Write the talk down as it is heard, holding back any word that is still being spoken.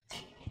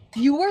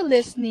You are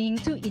listening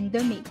to In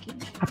the Making,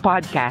 a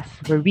podcast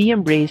where we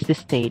embrace the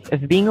state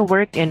of being a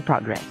work in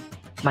progress.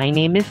 My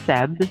name is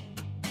Seb.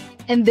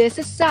 and this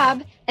is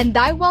Sab, and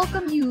I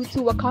welcome you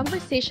to a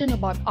conversation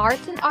about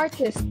arts and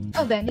artists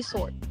of any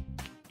sort.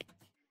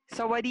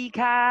 Sawadee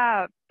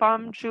Cap!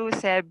 Palm True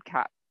Seb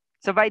Cap.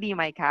 Sabay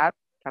my Cap.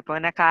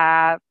 Kapuna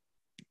Cap.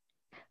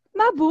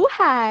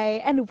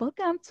 Mabuhay and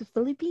welcome to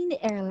Philippine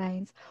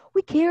Airlines.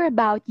 We care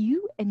about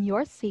you and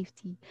your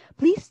safety.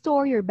 Please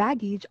store your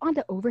baggage on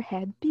the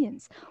overhead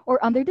bins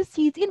or under the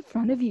seats in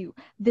front of you.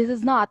 This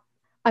is not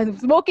a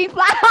smoking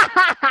fly.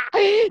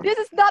 This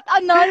is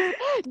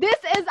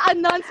a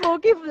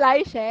non-smoking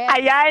fly, Shit.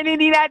 Ayan,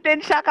 hindi natin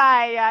siya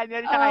kaya. Hindi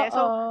natin siya kaya.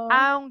 So,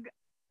 Oo.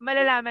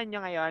 malalaman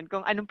nyo ngayon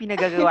kung anong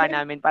pinagagawa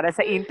namin para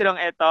sa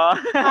introng ito.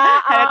 Oo.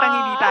 Halatang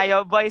hindi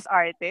tayo voice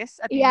artist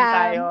at hindi Yeah.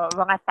 tayo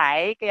mga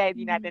Thai, kaya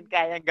hindi natin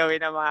kayang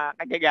gawin ang mga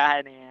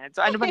kagagahan na yan.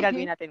 So, ano bang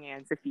gagawin natin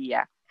ngayon,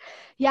 Sophia?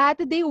 Yeah,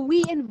 today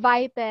we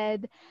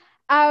invited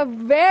a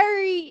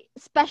very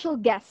special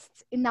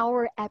guest in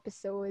our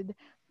episode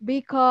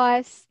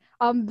because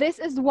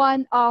this is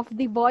one of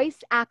the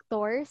voice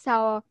actors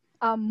sa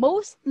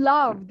most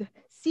loved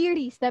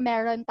series na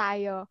meron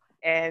tayo.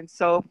 And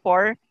so,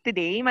 for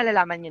today,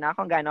 malalaman niyo na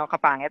kung gaano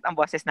kapangit ang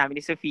boses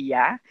namin ni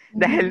Sophia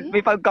dahil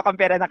may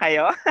pagkakompara na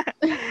kayo.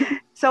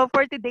 So,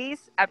 for today's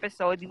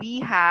episode,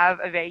 we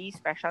have a very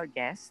special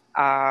guest.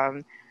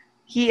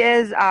 He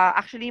is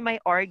actually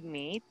my org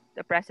mate,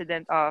 the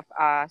president of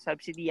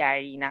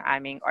subsidiary ng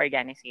aming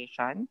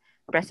organization,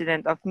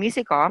 president of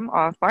Musicom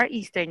of Far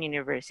Eastern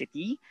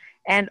University,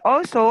 and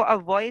also a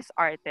voice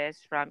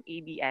artist from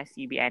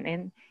ABS-CBN.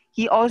 And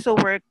he also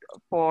worked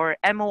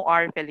for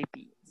MOR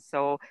Philippines.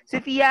 So,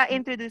 Sophia,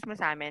 introduce mo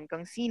sa amin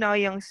kung sino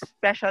yung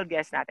special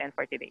guest natin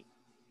for today.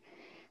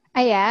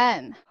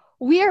 Ayan.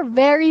 We are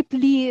very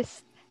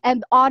pleased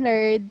and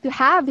honored to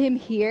have him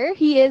here.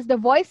 He is the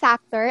voice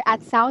actor at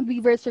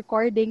Soundweavers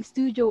Recording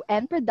Studio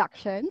and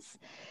Productions.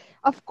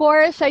 Of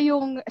course,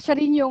 siya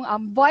rin yung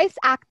voice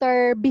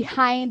actor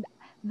behind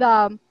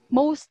the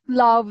most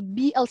loved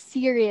BL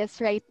series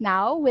right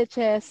now, which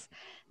is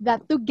the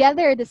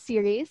Together the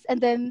series. And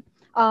then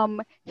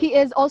he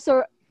is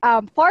also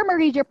former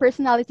radio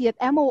personality at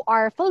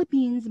MOR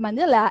Philippines,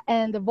 Manila,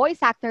 and the voice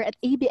actor at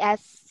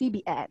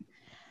ABS-CBN.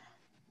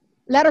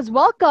 Let us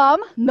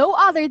welcome no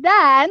other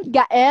than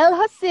Gael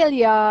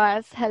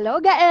Hosilios. Hello,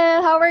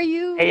 Gael. How are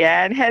you?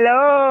 Ayan,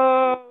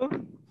 hello!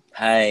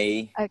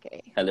 Hi.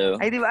 Okay. Hello.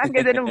 Ay, di ba? Ang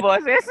ganda ng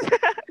boses.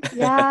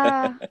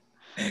 Yeah.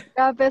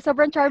 Grabe,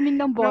 sobrang charming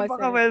ng boses.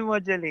 Napaka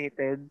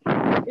well-modulated.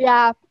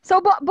 Yeah.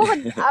 So,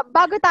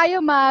 bago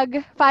tayo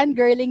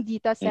mag-fangirling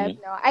dito, Seb,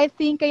 no? I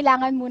think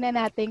kailangan muna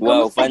natin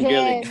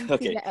fangirling. si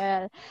Okay.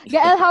 Gael.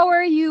 Gael, how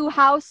are you?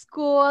 How's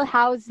school?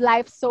 How's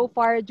life so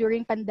far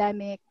during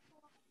pandemic?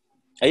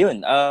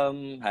 Ayun,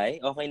 hi.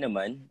 Okay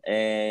naman.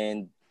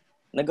 And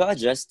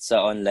nag-adjust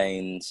sa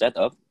online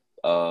setup.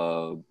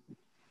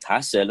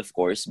 Hassle, of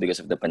course, because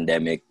of the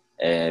pandemic.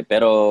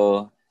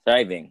 Pero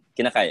thriving.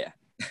 Kinakaya.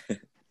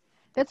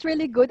 That's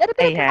really good. Ano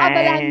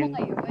pinag-aabalahan mo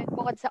ngayon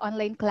bukod sa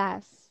online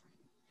class?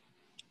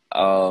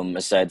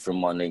 Aside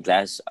from online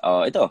class,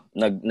 ito,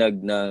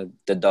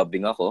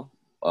 nag-dubbing ako.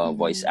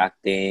 Voice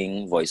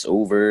acting, voice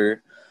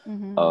over.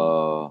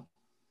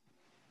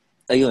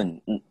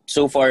 Ayun,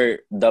 so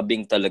far,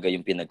 dubbing talaga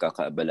yung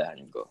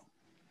pinagkakaabalahan ko.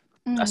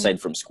 Aside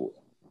from school.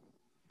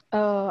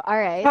 Oh,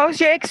 alright. How's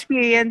your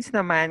experience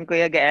naman,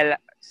 Kuya Gael,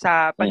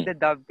 sa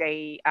pagdadub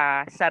kay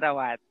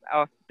Sarawat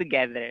of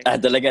Together?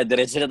 Talaga,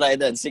 diretso na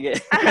tayo doon. Sige.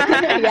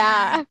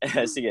 Yeah.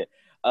 Sige.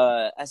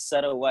 As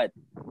Sarawat,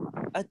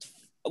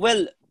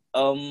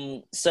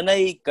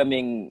 sanay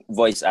kaming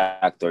voice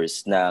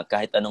actors na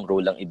kahit anong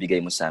role lang ibigay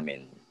mo sa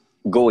amin,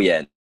 go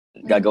yan.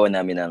 Gagawa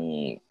namin ng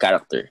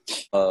character.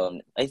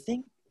 I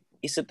think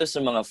isa to sa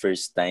mga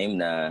first time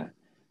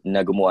na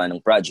gumawa ng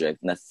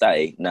project na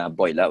Thai na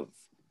Boy Love.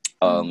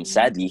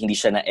 Sadly, hindi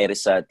siya na-air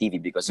sa TV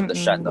because of the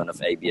shutdown of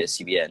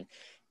ABS-CBN.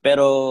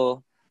 Pero,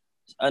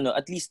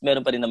 at least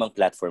meron pa rin namang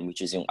platform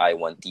which is yung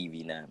iWant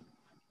TV na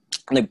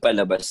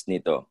nagpalabas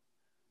nito.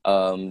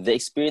 The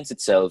experience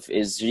itself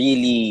is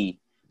really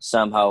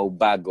somehow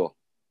bago.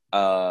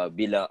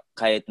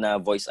 Kahit na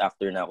voice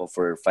actor na ako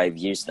for 5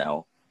 years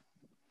now,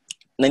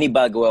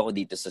 nanibago ako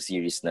dito sa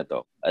series na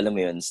to. Alam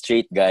mo yun,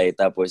 straight guy,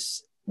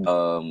 tapos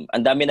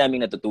ang dami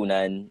naming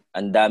natutunan,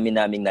 ang dami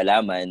naming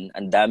nalaman,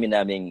 ang dami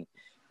naming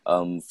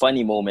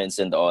funny moments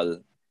and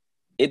all.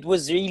 It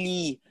was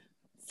really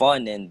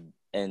fun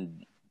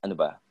and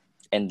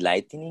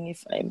enlightening,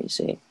 if I may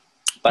say.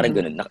 Parang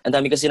ganun. Ang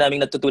dami kasi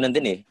naming natutunan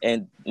din eh.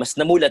 And mas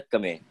namulat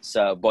kami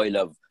sa boy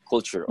love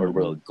culture or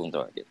world kung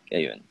tawagin.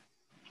 Ayun.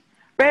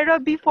 Pero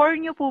before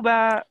nyo po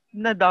ba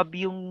na-dub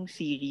yung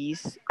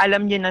series,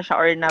 alam nyo na siya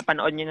or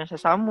napanood nyo na siya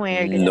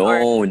somewhere? No.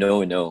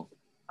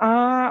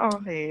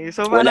 Okay.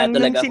 So Wala parang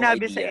talaga yung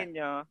sinabi akong sa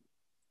idea.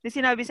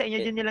 inyo,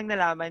 dyan nyo lang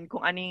nalaman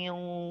kung ano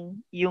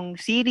yung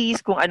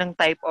series, kung anong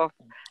type of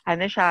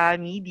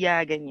siya, media,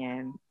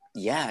 ganyan.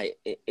 Yeah,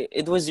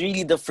 it was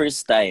really the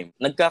first time.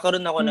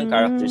 Nagkakaroon ako ng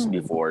characters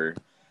before,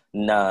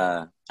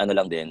 na ano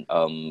lang din,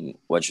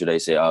 what should I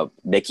say,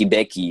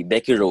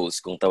 Becky roles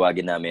kung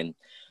tawagin namin.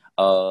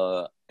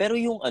 Pero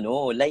yung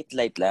light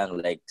lang,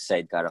 like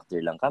side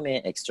character lang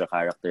kami, extra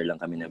character lang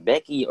kami na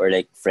Becky, or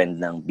like friend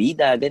ng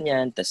bida,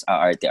 ganyan, tas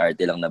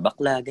aarte-arte lang na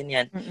bakla,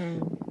 ganyan.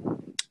 Mm-mm.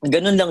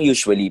 Ganun lang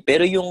usually.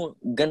 Pero yung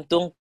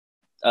gantong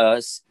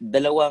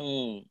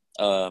dalawang,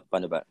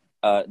 paano ba?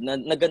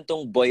 Na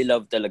gantong boy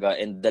love talaga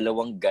and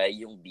dalawang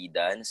guy yung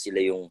bida na sila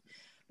yung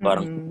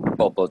parang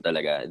couple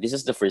talaga. This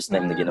is the first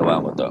time na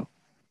ginawa ko to.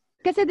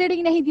 Considering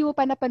na hindi mo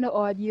pa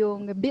napanood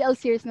yung BL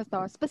series na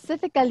to,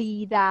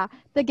 specifically the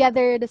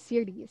Together the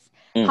series,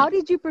 how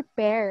did you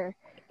prepare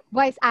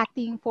voice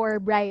acting for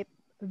Bright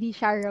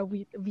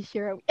Visharawit?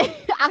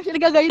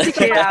 Actually, gagawin ko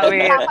ako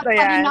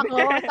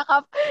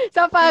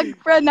sa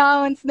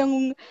pag-pronounce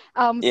ng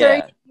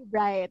surname ni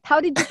Bright. How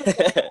did you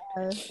prepare?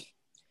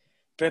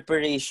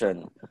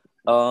 Preparation.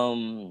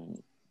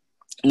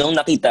 Nung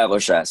nakita ko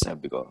siya,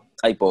 sabi ko,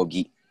 ay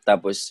pogi.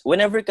 Tapos,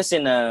 whenever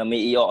kasi na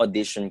may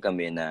i-audition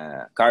kami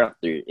na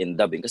character in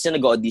dubbing, kasi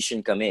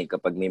nag-audition kami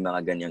kapag may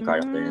mga ganyang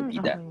character na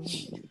bida.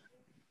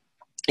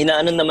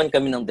 Inaano naman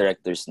kami ng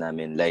directors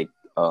namin, like,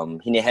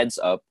 hini-heads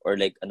up, or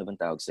like, ano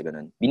bang tawag sa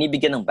ganun?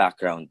 Binibigyan ng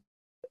background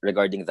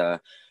regarding the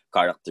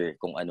character,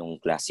 kung anong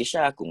klase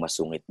siya, kung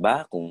masungit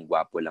ba, kung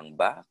gwapo lang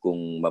ba,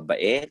 kung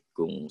mabait,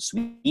 kung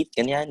sweet,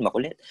 ganyan,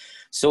 makulit.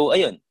 So,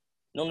 ayun,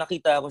 nung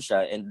nakita ko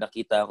siya, and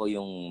nakita ko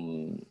yung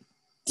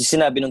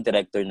sinabi ng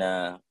director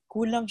na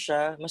kulang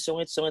siya,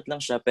 masungit-sungit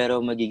lang siya, pero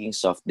magiging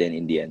soft din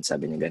in the end,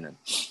 sabi niya ganun.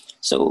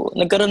 So,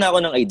 nagkaroon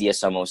ako ng idea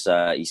somehow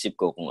sa isip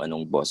ko kung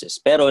anong boses.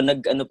 Pero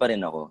nag-ano pa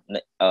rin ako,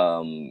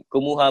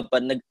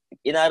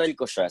 inaral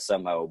ko siya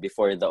somehow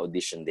before the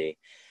audition day.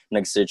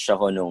 Nag-search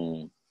ako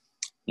nung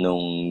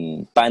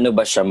paano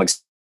ba siya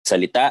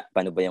magsalita,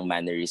 paano ba yung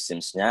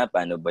mannerisms niya,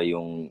 paano ba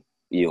yung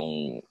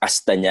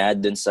asta niya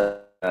dun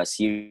sa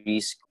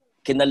series.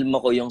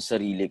 Kinalma ko yung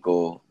sarili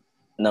ko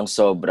ng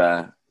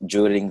sobra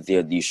during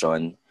the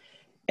audition.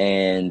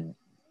 And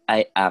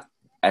I act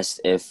as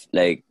if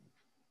like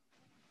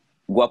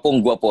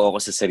gwapong-gwapo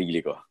ako sa sarili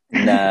ko.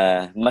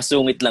 Na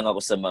masungit lang ako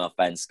sa mga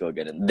fans ko.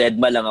 Ganun.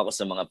 Deadma lang ako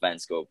sa mga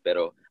fans ko.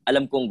 Pero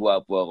alam kong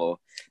gwapo ako.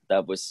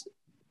 Tapos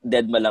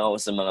deadma lang ako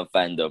sa mga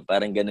fandom.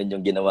 Parang ganun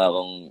yung ginawa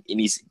kong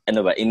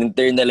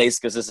in-internalize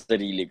ko sa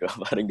sarili ko.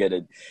 Parang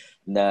ganun.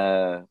 Na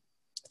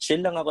chill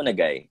lang ako na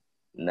guy.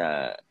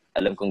 Na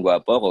alam kong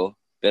gwapo ako.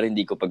 Pero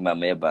hindi ko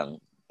pagmamayabang.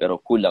 Pero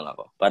cool lang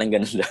ako. Parang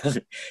ganun lang.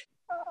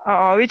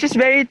 Oo, which is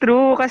very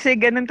true kasi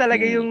ganun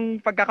talaga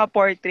yung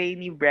pagkaka-portray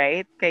ni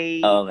Bright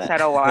kay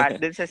Sarawat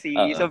dun sa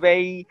series. So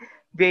very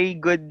very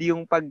good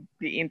yung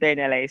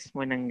pag-internalize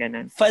mo ng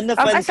ganun. Fun na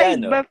fun ka,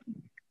 no?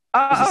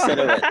 Oo.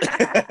 Sarawat.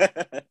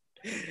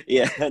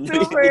 Yeah.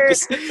 Super.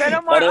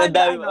 Pero more on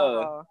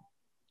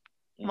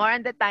more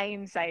on the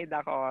time side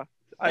ako.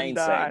 Time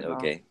side,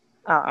 okay.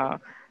 Oo.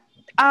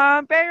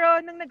 Pero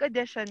nung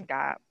nag-audition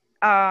ka,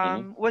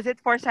 was it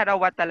for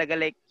Sarawat talaga?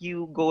 Like,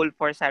 you goal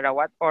for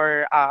Sarawat?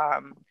 Or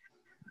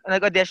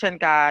nag-audition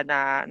ka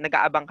na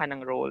nag-aabang ka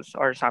ng roles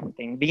or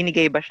something?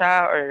 Binigay ba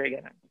siya or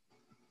gano'n?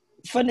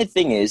 Funny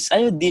thing is,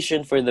 I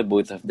auditioned for the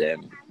both of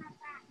them.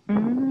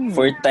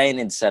 For Tyne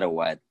and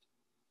Sarawat.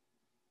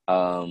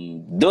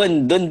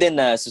 Doon din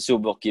na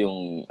susubok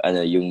yung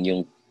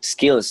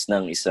skills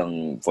ng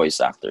isang voice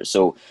actor.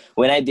 So,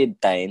 when I did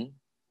Tyne,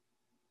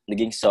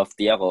 naging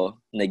softy ako,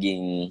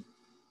 naging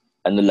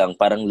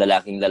parang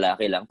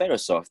lalaking-lalaki lang, pero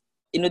soft.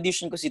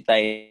 In-audition ko si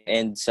Tyne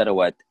and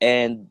Sarawat,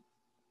 and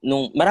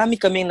marami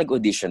kaming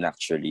nag-audition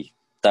actually.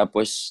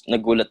 Tapos,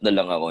 nagulat na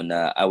lang ako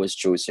na I was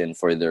chosen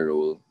for the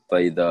role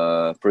by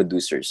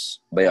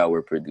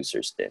our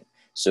producers din.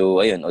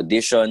 So, ayun,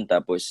 audition,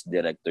 tapos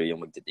director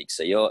yung magte-take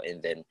sa'yo, and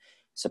then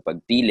sa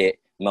pagpili,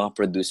 mga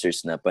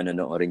producers na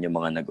panonoorin yung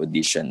mga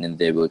nag-audition, and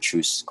they will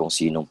choose kung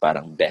sinong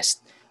parang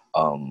best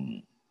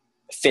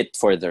fit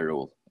for the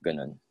role.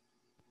 Ganun.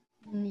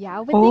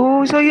 Yeah.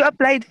 So you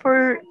applied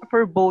for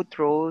both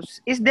roles.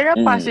 Is there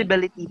a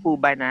possibility po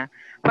ba na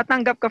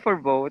patanggap ka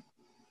for both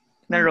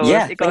na roles?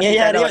 Yeah, ikaw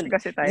nangyayari si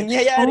yun.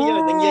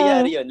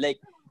 Nangyayari yun. Like,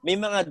 may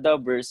mga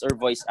dubbers or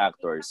voice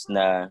actors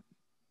na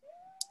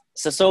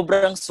sa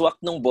sobrang swak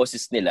ng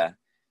boses nila,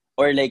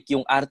 or like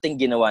yung arteng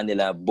ginawa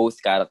nila, both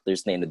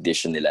characters na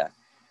in-audition nila,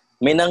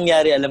 may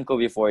nangyari, alam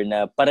ko before,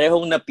 na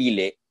parehong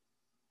napili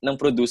ng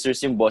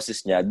producers yung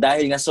boses niya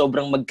dahil nga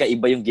sobrang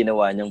magkaiba yung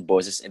ginawa niyang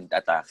boses and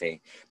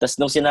atake. Tapos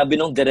nung sinabi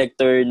ng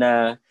director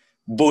na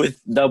both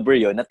dubber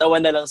yun, natawa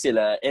na lang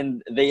sila and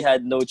they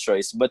had no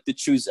choice but to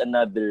choose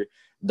another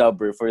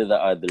dubber for the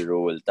other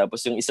role.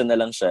 Tapos yung isa na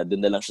lang siya,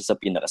 doon na lang siya sa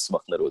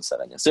pinakaswak na role sa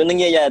kanya. So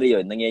nangyayari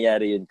yun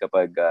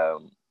kapag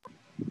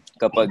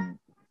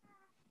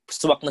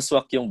swak na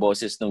swak yung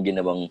boses ng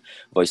ginawang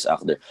voice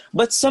actor.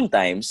 But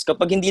sometimes,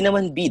 kapag hindi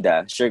naman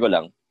bida, share ko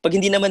lang, pag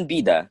hindi naman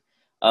bida,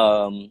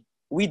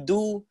 we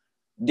do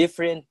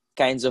different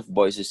kinds of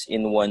voices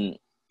in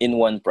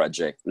one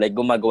project. Like,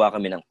 gumagawa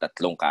kami ng 3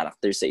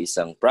 characters sa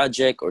isang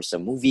project or sa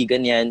movie,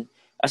 ganyan.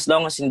 As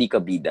long as hindi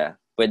ka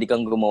bida, pwede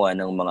kang gumawa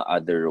ng mga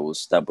other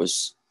roles.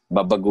 Tapos,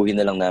 babaguhin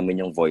na lang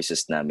namin yung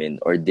voices namin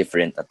or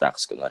different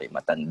attacks. Kunwari,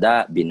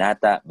 matanda,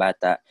 binata,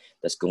 bata.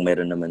 Tapos kung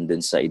meron naman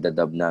dun sa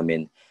idadub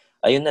namin,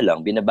 ayun na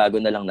lang,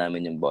 binabago na lang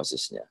namin yung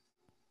boses niya.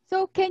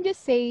 So, can you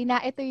say na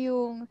ito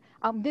yung,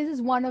 this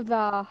is one of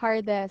the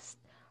hardest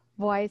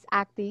voice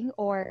acting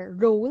or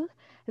role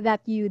that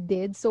you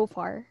did so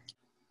far?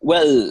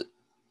 Well,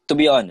 to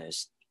be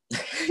honest,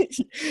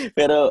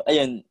 pero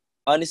ayun,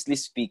 honestly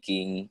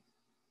speaking,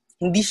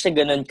 hindi siya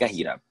ganun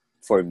kahirap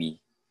for me.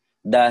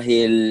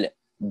 Dahil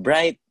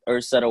Bright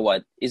or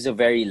Sarawat is a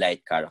very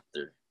light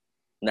character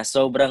na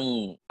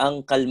sobrang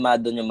ang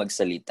kalmado niya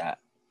magsalita.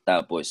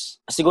 Tapos,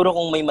 siguro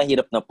kung may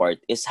mahirap na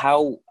part is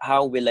how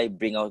will I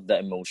bring out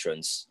the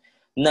emotions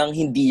nang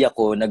hindi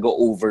ako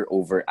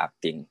nag-over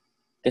acting.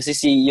 Kasi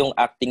yung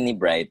acting ni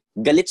Bright,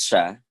 galit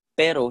siya,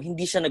 pero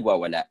hindi siya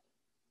nagwawala.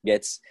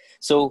 Gets?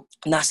 So,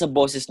 nasa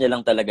boses niya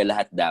lang talaga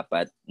lahat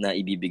dapat na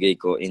ibibigay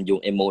ko and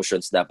yung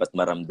emotions dapat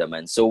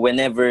maramdaman. So,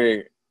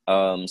 whenever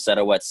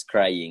Sarawat's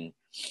crying,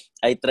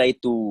 I try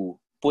to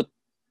put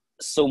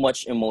so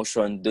much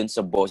emotion dun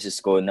sa boses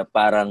ko na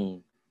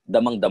parang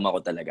damang-dama ko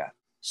talaga.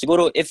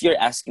 Siguro, if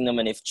you're asking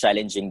naman if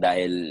challenging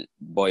dahil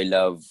boy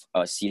love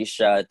series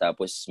siya,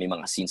 tapos may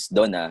mga scenes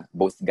doon na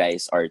both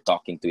guys are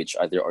talking to each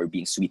other or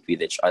being sweet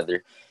with each other,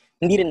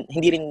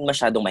 hindi rin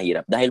masyadong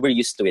mahirap dahil we're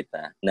used to it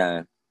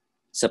na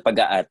sa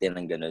pag-aarte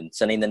ng ganun.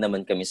 Sanay na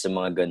naman kami sa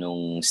mga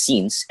ganung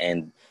scenes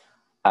and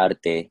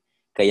arte,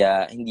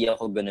 kaya hindi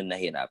ako ganun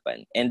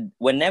nahirapan. And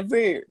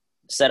whenever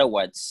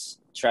Sarawat's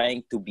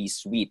trying to be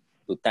sweet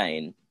to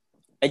Tyne,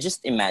 I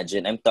just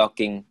imagine I'm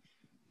talking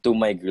to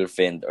my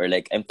girlfriend or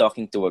like I'm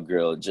talking to a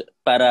girl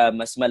para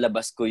mas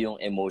malabas ko yung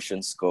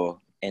emotions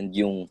ko and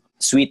yung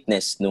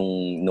sweetness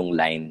nung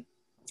line.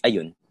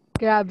 Ayun.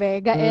 Grabe,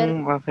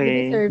 Gael, Okay.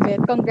 you deserve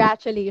it.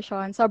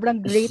 Congratulations.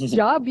 Sobrang great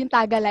job yung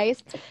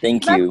Tagalize.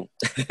 Thank you.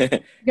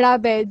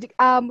 Grabe.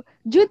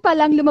 June pa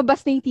lang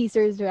lumabas na yung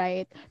teasers,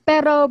 right?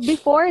 Pero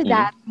before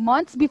that,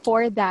 months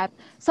before that,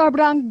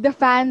 sobrang the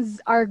fans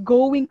are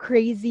going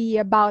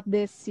crazy about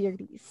this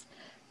series.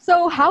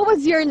 So, how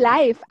was your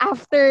life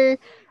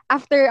after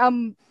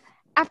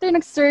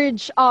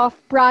nag-surge of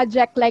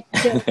project like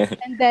this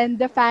and then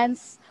the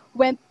fans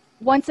went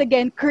once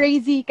again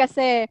crazy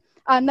kasi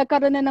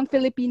nagkaroon na ng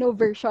Filipino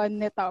version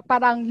nito.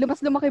 Parang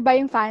lumaki ba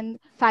yung fan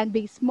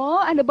base mo?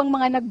 Ano bang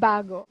mga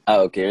nagbago?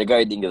 Okay.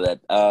 Regarding that,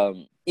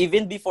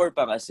 even before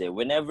pa kasi,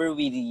 whenever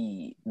we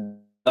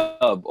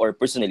dub, or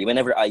personally,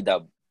 whenever I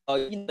dub,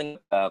 yun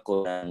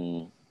ako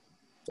ng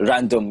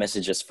random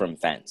messages from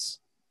fans.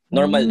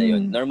 Normal na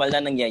yun. Normal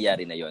na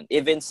nangyayari na yun.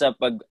 Even sa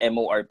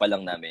pag-MOR pa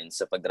lang namin,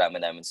 sa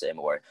pag-drama namin sa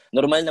MOR,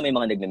 normal na may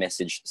mga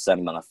nagme-message sa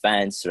mga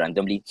fans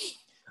randomly.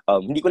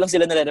 Hindi ko lang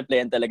sila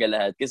nare-replyan talaga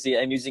lahat kasi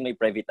I'm using my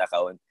private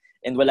account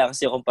and wala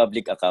kasi akong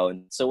public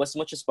account. So as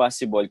much as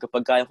possible,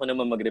 kapag kaya ko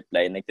naman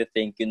mag-reply,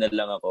 nagte-thank you na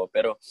lang ako.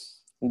 Pero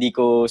hindi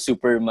ko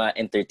super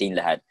ma-entertain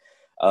lahat.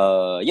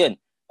 Yun.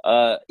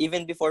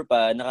 Even before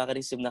pa,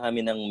 nakaka-receive na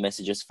kami ng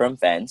messages from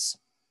fans.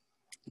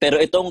 Pero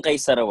itong kay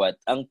Sarawat,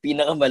 ang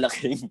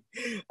pinakamalaking,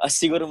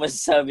 siguro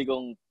masasabi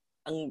kong,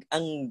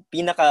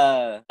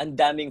 ang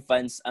daming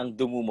fans ang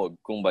dumumog,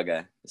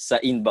 kumbaga, sa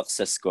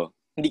inboxes ko.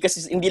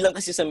 Hindi lang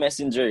kasi sa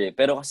Messenger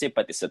pero kasi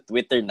pati sa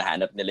Twitter,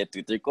 nahanap nila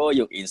Twitter ko,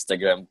 yung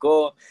Instagram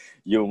ko,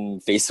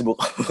 yung Facebook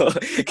ko.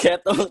 Kaya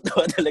tawa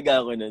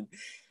talaga ako nun.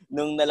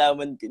 Nung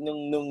nalaman,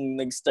 nung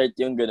nag-start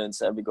yung ganun,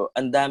 sabi ko,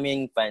 ang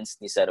daming fans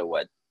ni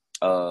Sarawat.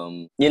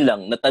 Yun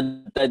lang,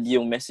 natadtad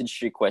yung message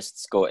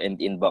requests ko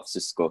and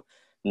inboxes ko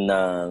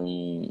nang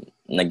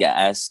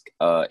nag-ask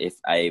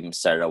if I'm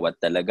Sarawat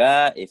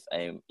talaga, if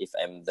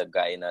I'm the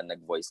guy na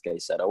nag-voice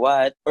kay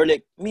Sarawat, or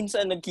like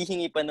minsan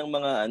naghihingi pa ng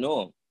mga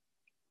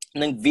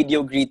ng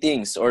video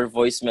greetings or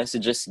voice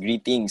messages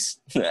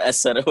greetings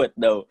as Sarawat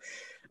daw.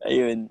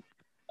 Ayun.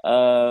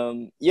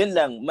 Yun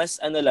lang,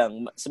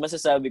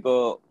 masasabi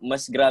ko,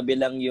 mas grabe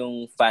lang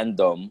yung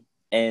fandom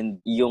and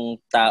yung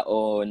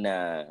tao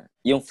na,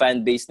 yung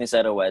fan base ni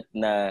Sarawat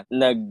na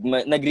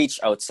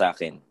nag-reach out sa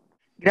akin.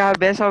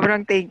 Grabe,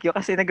 sobrang thank you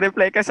kasi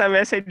nag-reply ka sa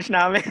message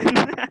namin.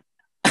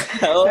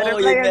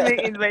 Na-replyan mo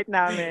yung invite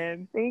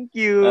namin. Thank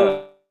you.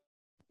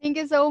 Thank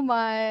you so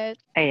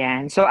much.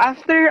 Ayan. So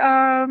after,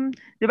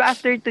 di ba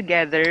after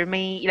Together,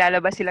 may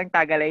ilalabas silang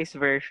Tagalize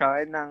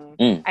version ng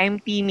I'm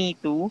Teamy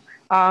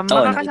 2.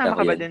 Makakasama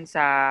ka ba dun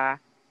sa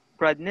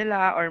prod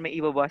nila or may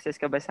ibaboses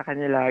ka ba sa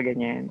kanila,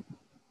 ganyan?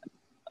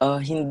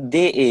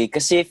 Hindi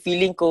kasi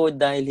feeling ko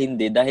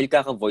dahil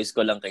kaka-voice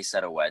ko lang kay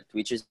Sarawat,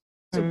 which is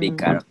a big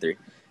character.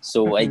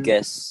 So I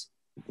guess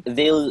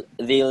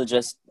they'll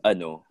just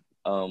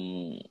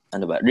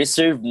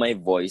reserve my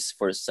voice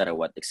for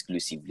Sarawat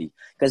exclusively.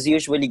 Kasi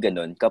usually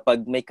ganun,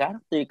 kapag may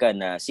character ka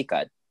na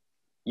sikat,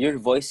 your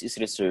voice is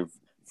reserved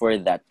for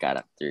that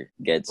character.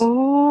 Gets?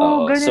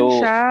 Ganun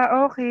siya.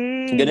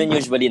 Okay. Ganun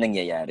usually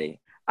nangyayari.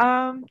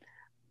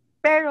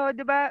 Pero,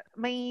 di ba,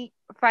 may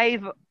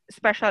 5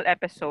 special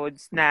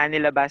episodes na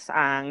nilabas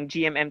ang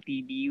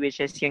GMMTV, which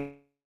is yung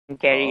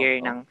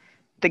carrier ng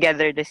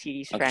Together the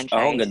Series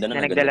franchise ganda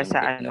na nagdala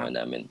sa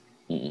namin.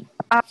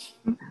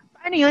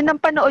 ano yun, nang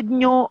panood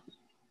nyo,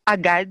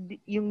 agad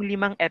yung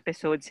 5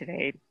 episodes,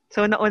 right?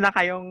 So, nauna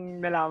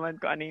kayong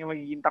nalaman ko ano yung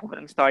magiging takbo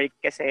ng story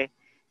kasi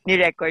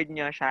ni-record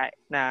nyo siya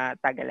na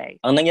tagalay.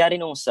 Ang nangyari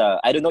nung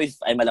I don't know if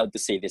I'm allowed to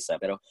say this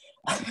pero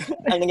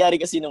ang nangyari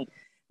kasi nung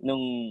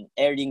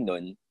airing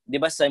nun, di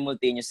ba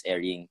simultaneous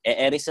airing?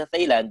 Ere sa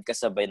Thailand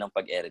kasabay ng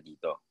pag-air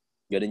dito.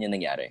 Ganun yung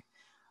nangyari.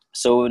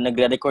 So,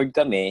 nagre-record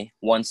kami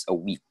once a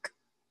week.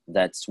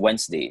 That's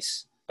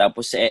Wednesdays.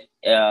 Tapos,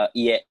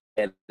 i-air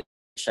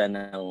siya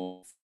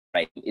ng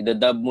Friday.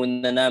 Idadub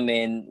muna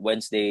namin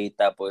Wednesday,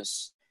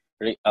 tapos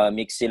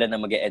mix sila na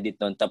mag-edit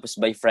nun. Tapos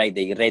by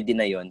Friday, ready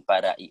na yon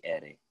para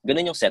i-air.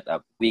 Ganun yung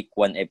setup. Week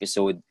 1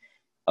 episode.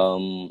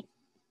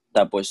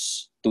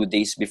 Tapos 2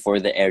 days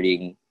before the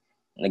airing,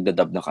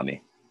 nagdadub na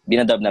kami.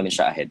 Binadub namin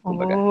siya ahead,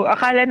 kumbaga. Oh,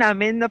 akala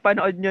namin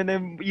napanood nyo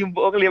na yung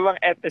buong 5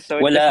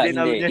 episode. Wala,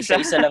 hindi.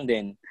 Isa-isa lang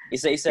din.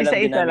 Isa-isa lang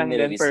din namin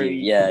nire-receive.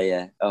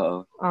 Yeah.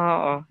 Oo.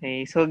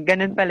 Okay. So,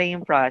 ganun pala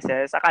yung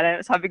process.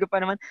 Sabi ko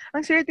pa naman,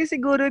 ang swerte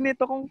siguro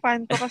nito kung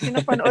fan to kasi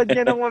napanood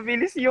niya nang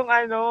mabilis yung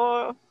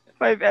 5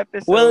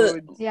 episodes.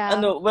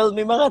 Well,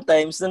 may mga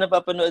times na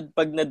napapanood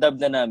pag na-dub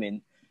na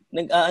namin,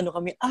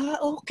 kami,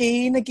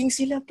 okay, naging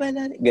sila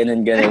pala.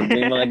 Ganun.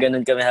 May mga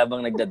ganun kami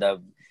habang nagdadub.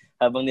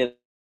 Habang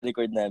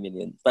record namin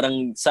yun. Parang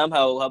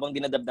somehow, habang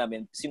dinadub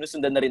namin,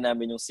 sinusundan na rin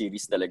namin yung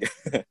series talaga.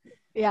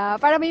 Yeah,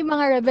 para may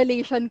mga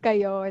revelation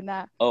kayo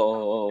na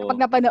kapag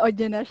napanood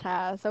nyo na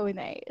siya. So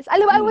nice.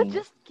 Alam mo, I was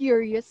just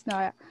curious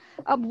na,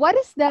 what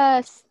is the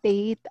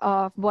state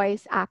of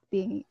voice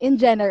acting in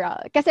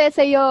general? Kasi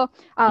sa'yo,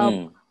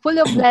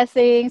 full of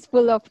blessings,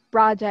 full of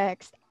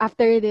projects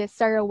after this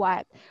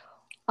Sarawat.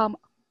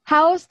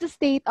 How's the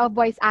state of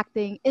voice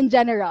acting in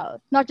general?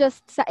 Not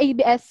just sa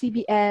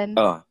ABS-CBN,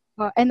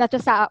 and not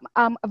just sa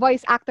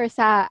voice actor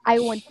sa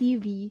iWant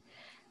TV.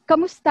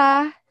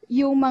 Kamusta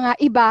yung mga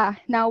iba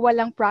na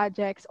walang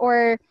projects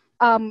or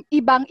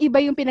ibang-iba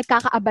yung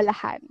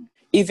pinagkakaabalahan?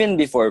 Even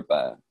before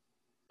pa,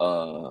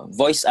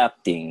 voice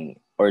acting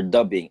or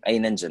dubbing ay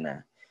nandiyan na.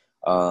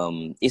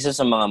 Isa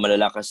sa mga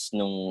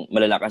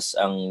malalakas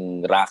ang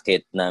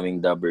racket naming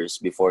dubbers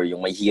before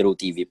yung may Hero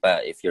TV pa,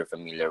 if you're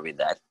familiar with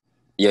that.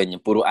 Yun,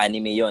 yung puro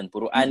anime yon.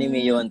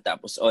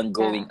 Tapos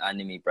ongoing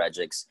anime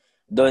projects.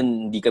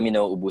 Doon, hindi kami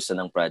nauubusan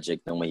ng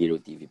project ng may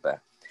Hero TV pa.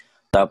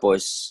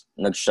 Tapos,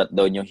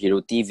 nag-shutdown yung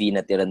Hero TV,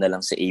 natira na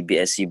lang sa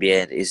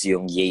ABS-CBN is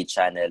yung Yay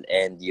Channel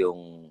and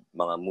yung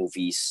mga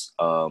movies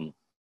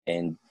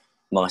and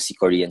mga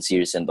Korean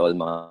series and all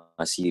mga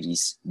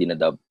series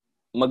dinadub.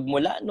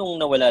 Magmula nung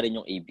nawala rin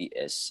yung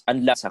ABS,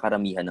 unlike sa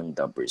karamihan ng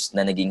dubbers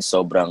na naging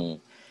sobrang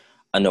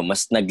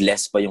mas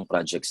nag-less pa yung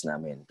projects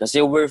namin.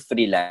 Kasi we're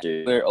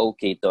freelancer, we're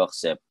okay to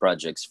accept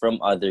projects from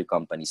other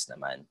companies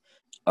naman.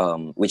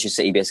 Which is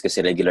sa ABS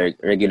kasi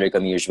regular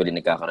kami usually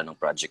nagkakaroon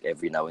ng project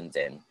every now and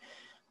then.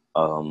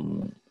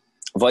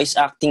 Voice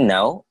acting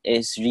now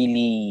is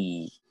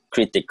really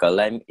critical,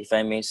 if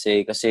I may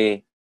say,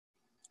 kasi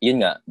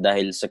yun nga,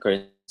 dahil sa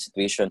current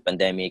situation,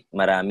 pandemic,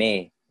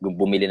 marami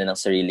bumili na ng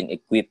sariling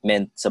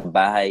equipment sa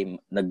bahay,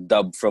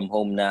 nag-dub from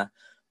home na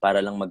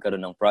para lang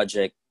magkaroon ng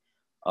project.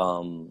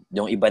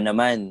 Yung iba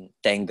naman,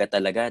 tenga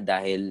talaga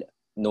dahil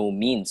no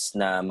means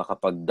na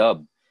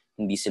makapag-dub.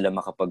 Hindi sila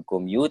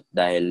makapag-commute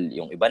dahil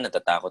yung iba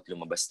natatakot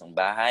lumabas ng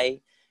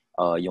bahay.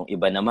 Yung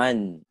iba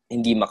naman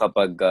hindi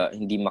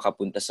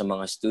makapunta sa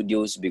mga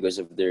studios because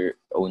of their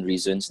own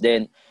reasons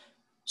din.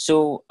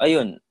 So,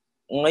 ayun.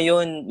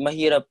 Ngayon,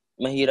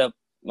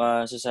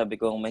 masasabi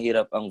kong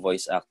mahirap ang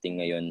voice acting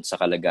ngayon sa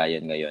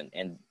kalagayan ngayon.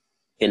 And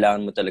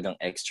kailangan mo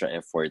talagang extra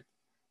effort.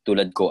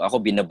 Tulad ko,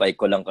 ako binabike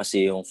ko lang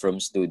kasi yung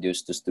from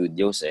studios to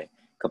studios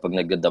Kapag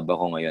nagdadub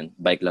ako ngayon,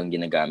 bike lang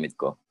ginagamit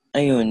ko.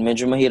 Ayun,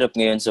 medyo mahirap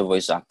ngayon sa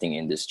voice acting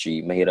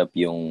industry. Mahirap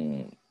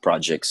yung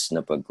projects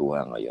na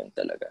pagkuha ngayon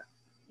talaga.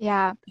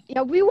 Yeah,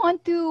 we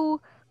want to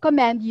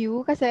commend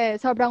you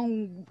kasi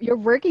you're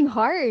working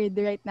hard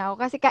right now.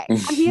 Kasi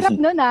ang hirap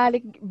nun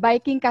like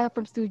biking ka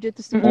from studio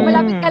to studio.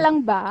 Malapit ka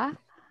lang ba?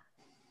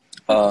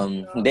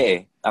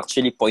 Hindi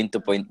Actually, point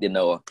to point din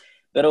ako.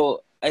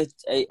 Pero I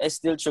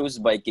still chose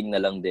biking na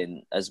lang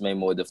din as my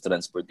mode of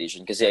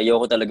transportation kasi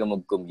ayoko talaga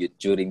mag-commute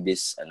during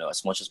this,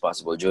 as much as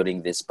possible during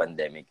this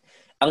pandemic.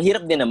 Ang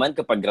hirap din naman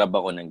kapag grab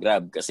ako ng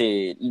grab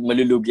kasi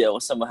malulugi ako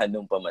sa mahal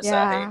ng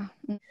pamasahe.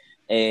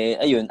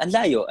 Yeah. Ayun, ang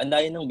layo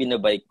ng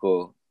binabike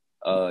ko.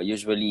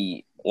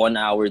 Usually, 1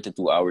 hour to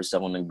 2 hours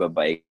ako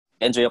nagbabike.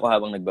 Enjoy ako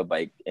habang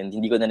nagbabike and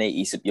hindi ko na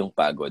naiisip yung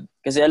pagod.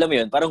 Kasi alam mo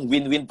yun, parang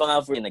win-win pa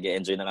nga for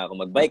nag-e-enjoy na nga ako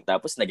magbike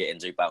tapos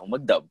nag-e-enjoy pa ako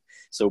mag-dub.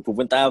 So,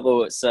 pupunta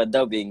ako sa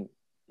dubbing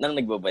nang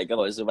nagbabike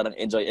ako. So, parang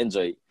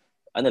enjoy.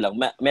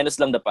 Menos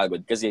lang na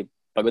pagod kasi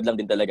pagod lang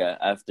din talaga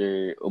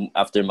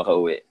after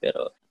makauwi.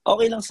 Pero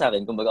okay lang sa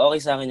akin. Kumbaga, okay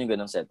sa akin yung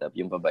ganong setup,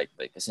 yung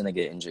pa-bike-bike kasi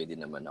nag-e-enjoy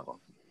din naman ako.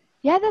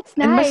 Yeah, that's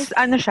nice.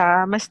 And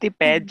mas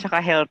tipid, tsaka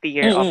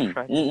healthier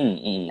option.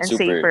 And super.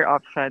 safer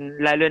option,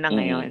 lalo na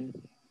ngayon.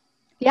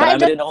 Yeah,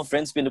 marami rin akong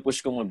friends pinupush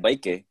kong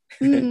mag-bike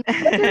That's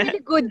a really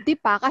good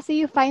tip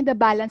kasi you find the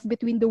balance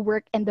between the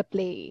work and the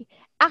play.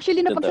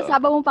 Actually,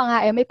 napagsasaba mo pa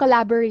nga may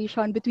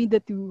collaboration between the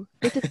two,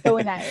 which is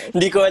so nice.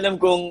 Hindi ko alam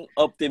kung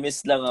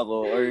optimist lang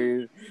ako or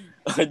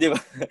Di ba?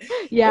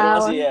 Pero Yeah.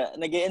 kasi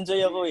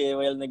nag-enjoy ako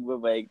while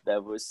nagbabike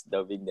tapos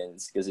dubbing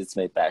dance because it's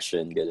my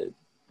passion. Ganun.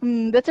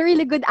 That's a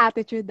really good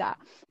attitude, ah.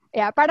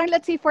 Yeah, parang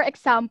let's say for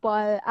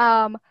example,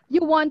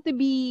 you want to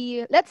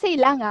be, let's say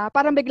lang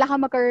parang bigla ka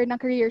magkaroon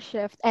ng career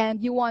shift and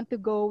you want to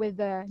go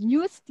with the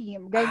news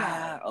team,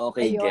 ganyan.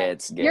 Okay. Ayun.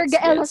 Gets. You're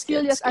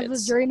serious as a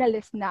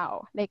journalist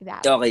now, like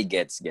that. Okay,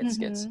 gets.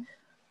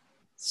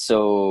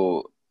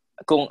 So,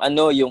 kung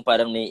ano yung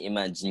parang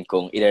nai-imagine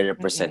kong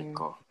i-represent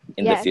ko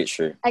in the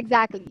future.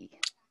 Exactly.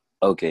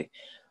 Okay.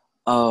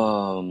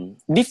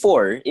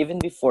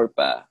 Even before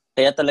pa,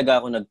 kaya talaga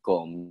ako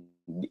nag-com,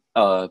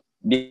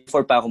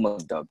 before pa ako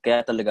mag-dub,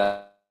 kaya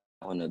talaga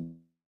ako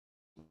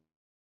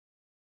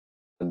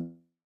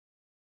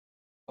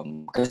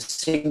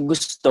kasi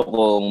gusto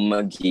kong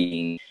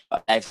maging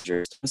life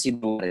journalist.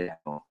 Siguro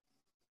ako.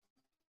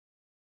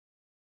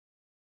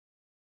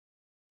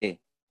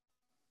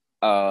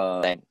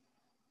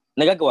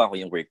 Nagagawa ko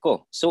yung work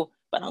ko. So,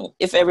 parang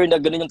if ever na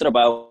ganun yung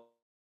trabaho,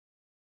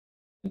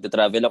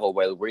 nag-travel ako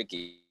while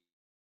working,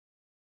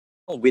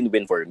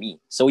 win-win for me.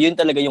 So, yun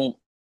talaga yung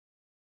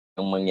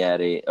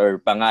mangyari or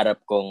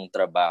pangarap kong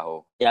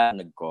trabaho. Kaya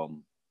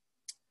nag-com.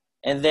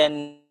 And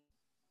then,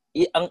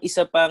 ang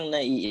isa pang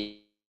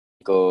naiisip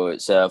ko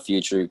sa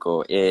future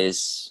ko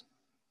is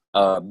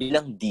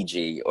bilang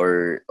DJ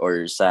or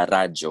sa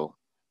radyo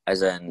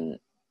as an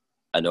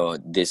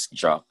disc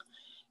jock.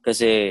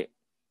 Kasi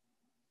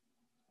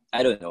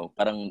I don't know,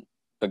 parang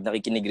pag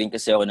nakikinig rin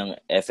kasi ako ng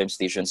FM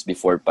stations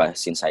before pa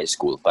since high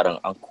school, parang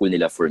ang cool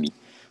nila for me.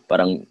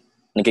 Parang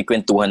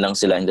nagkikwentuhan lang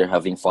sila and they're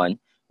having fun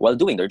while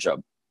doing their job.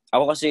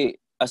 Ako kasi,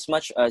 as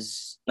much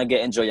as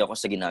nag-e-enjoy ako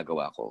sa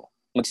ginagawa ko,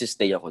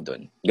 magsistay ako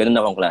dun. Ganun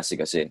akong klase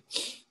kasi.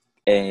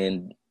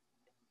 And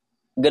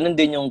ganun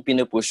din yung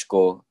pinupush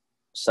ko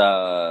sa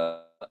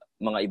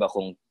mga iba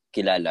kong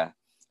kilala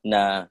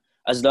na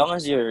as long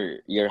as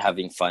you're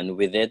having fun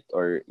with it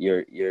or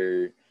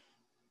you're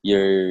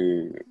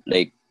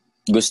like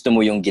gusto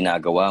mo yung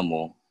ginagawa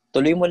mo,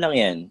 tuloy mo lang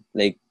yan.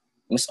 Like,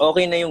 mas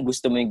okay na yung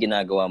gusto mo yung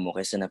ginagawa mo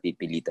kaysa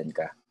napipilitan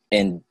ka.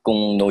 And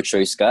kung no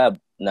choice ka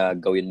na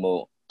gawin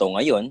mo to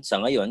sa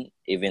ngayon,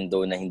 even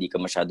though na hindi ka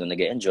masyadong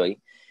nag-enjoy,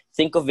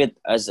 think of it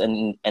as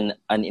an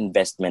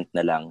investment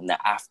na lang na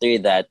after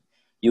that,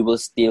 you will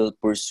still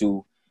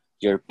pursue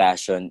your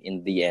passion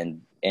in the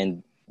end and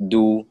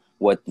do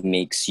what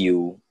makes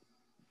you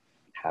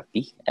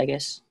happy, I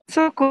guess.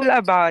 So cool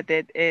about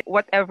it,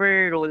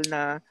 whatever role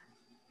na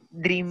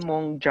dream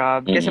mong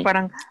job. Kasi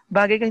parang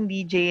bagay kang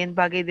DJ and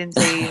bagay din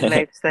sa yung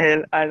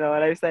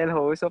lifestyle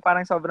host. So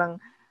parang sobrang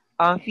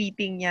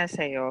fitting niya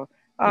sa'yo.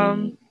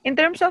 In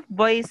terms of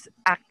voice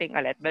acting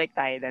ulit, balik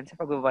tayo din sa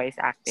pag-voice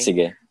acting.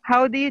 Sige.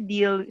 How do you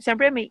deal,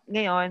 siyempre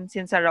ngayon,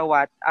 since sa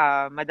Rawat,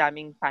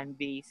 madaming fan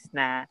base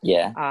na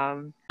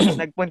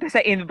nagpunta sa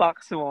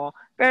inbox mo.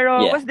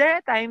 Pero was there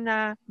a time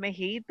na may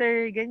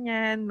hater,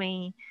 ganyan,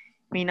 may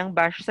nang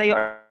bash sa'yo,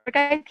 or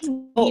kahit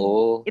hindi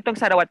itong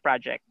Sarawat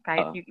project,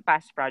 kahit yung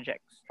past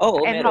projects?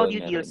 And how do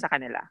you deal sa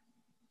kanila?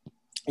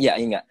 Yeah,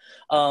 yun nga.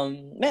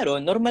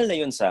 Meron, normal na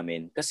yun sa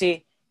amin.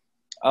 Kasi,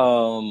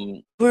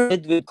 we're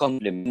with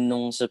compliment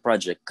nung sa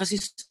project. Kasi,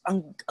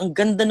 ang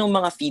ganda ng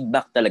mga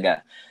feedback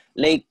talaga.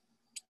 Like,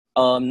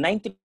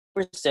 90%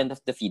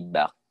 of the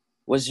feedback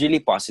was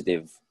really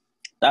positive.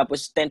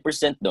 Tapos,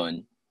 10%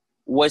 doon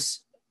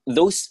was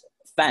those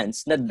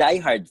fans na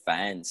diehard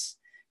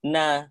fans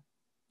na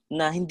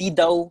hindi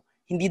daw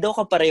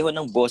kapareho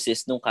ng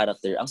boses ng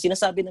character. Ang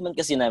sinasabi naman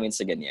kasi namin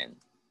sa ganyan,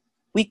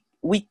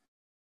 we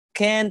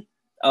can't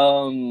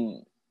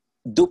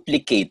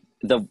duplicate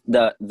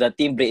the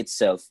timbre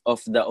itself of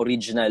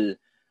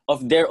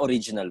their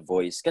original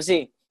voice.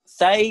 Kasi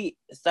Thai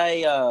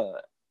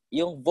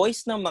yung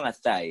voice ng mga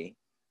Thai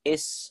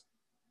is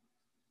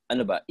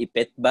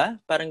ipet ba?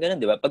 Parang ganun,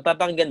 di ba?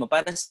 Pagpapakinggan mo,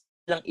 parang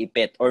silang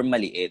ipet or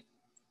maliit.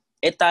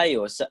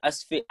 Tayo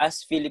as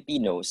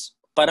Filipinos,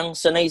 parang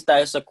sanay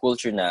tayo sa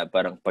culture na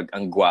parang pag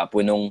ang gwapo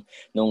nung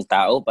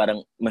tao,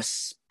 parang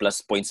mas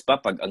plus points pa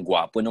pag ang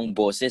gwapo nung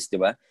boses, di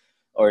ba?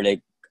 Or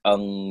like, ang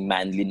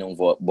manly nung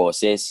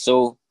boses.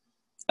 So,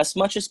 as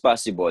much as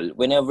possible,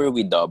 whenever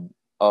we dub,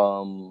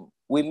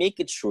 we make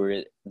it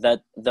sure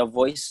that the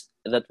voice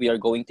that we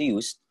are going to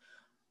use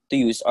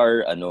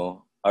are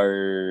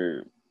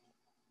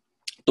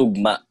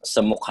tugma sa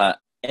mukha.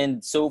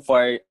 And so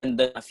far,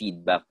 the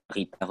feedback,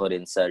 nakita ko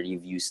rin sa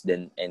reviews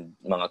din and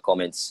mga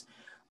comments,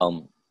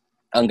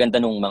 ang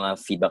ganda nung mga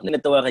feedback.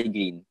 Natawa kay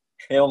Green.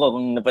 Ewan ko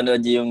kung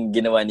napanood niyo yung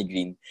ginawa ni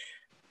Green.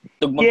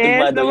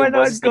 Tugmang-tugma daw yung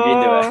boses ni Green,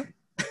 di ba?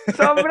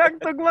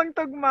 Sobrang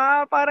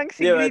tugmang-tugma. Parang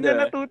si Green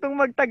na natutong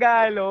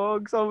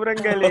mag-Tagalog.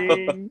 Sobrang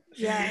galing.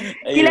 Yeah.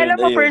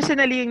 Kilala mo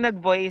personally yung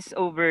nag-voice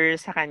over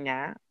sa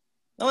kanya?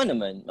 Oo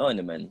naman.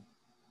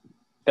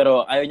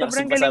 Pero ayaw niya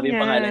kasi pasabi yung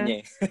pangalan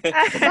niya.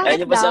 Ayaw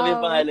niya pasabi yung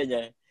pangalan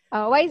niya.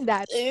 Why is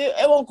that?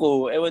 Ewan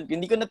ko.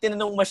 Hindi ko na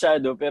tinanong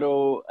masyado,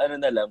 pero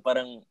na lang,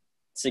 parang,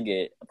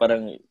 sige,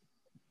 parang,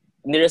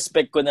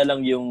 nirespect ko na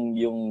lang yung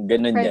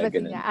ganun niya.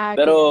 Ganun. Okay.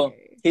 Pero,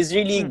 he's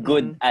really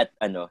good at,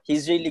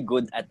 he's really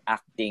good at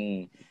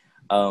acting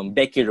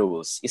Becky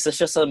Rolls. Isa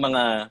siya sa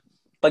mga,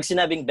 pag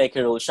sinabing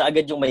Becky Rolls, siya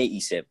agad yung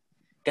maiisip.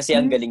 Kasi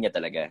ang galing niya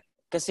talaga.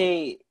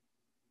 Kasi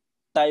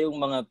tayong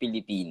mga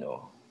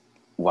Pilipino,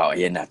 wow,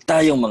 ayan na,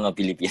 tayong mga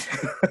Pilipino.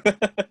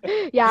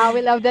 Yeah,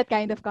 we love that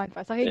kind of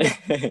confess. Okay,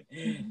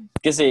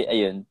 Kasi,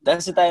 ayun,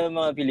 kasi tayong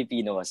mga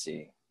Pilipino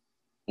kasi,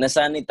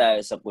 nasanay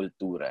tayo sa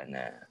kultura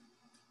na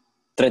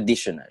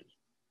traditional.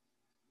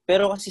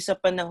 Pero kasi sa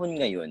panahon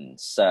ngayon,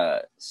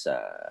 sa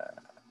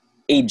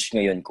age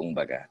ngayon,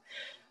 kumbaga,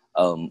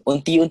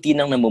 unti-unti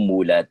nang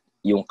namumulat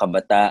yung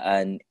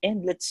kabataan and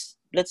let's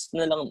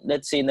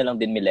say na lang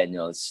din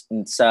millennials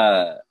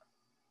sa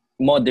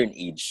modern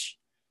age.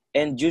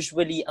 And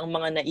usually ang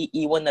mga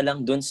naiiwan na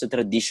lang doon sa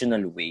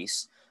traditional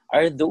ways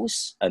are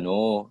those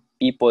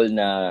people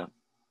na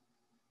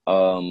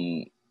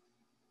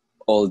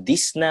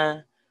oldies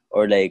na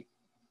or like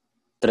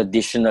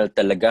traditional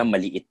talaga,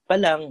 maliit pa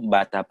lang,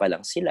 bata pa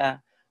lang sila.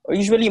 Or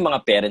usually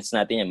mga parents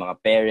natin, yung mga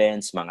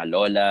parents, mga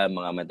lola,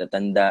 mga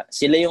matatanda,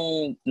 sila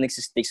yung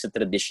nagsistick sa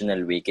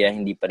traditional way kaya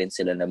hindi pa rin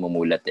sila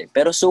namumulat eh.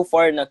 Pero so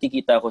far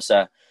nakikita ko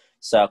sa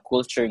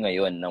culture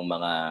ngayon ng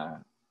mga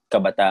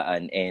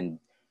kabataan and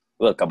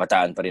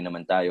kabataan pa rin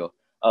naman tayo.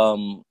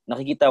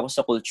 Nakikita ko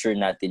sa culture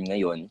natin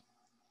ngayon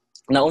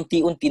na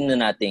unti-unti na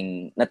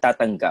nating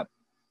natatanggap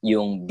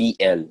yung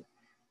BL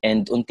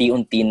and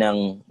unti-unti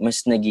nang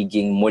mas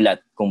nagiging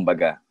mulat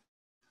kumbaga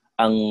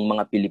ang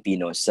mga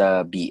Pilipino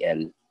sa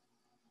BL.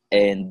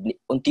 And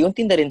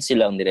unti-unti na rin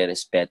silang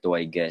nire-respeto,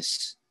 I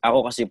guess.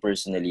 Ako kasi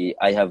personally,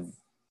 I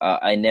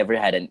never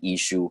had an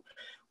issue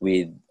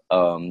with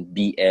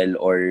BL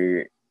or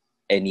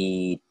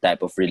any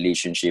type of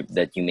relationship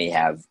that you may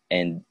have.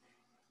 And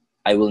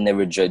I will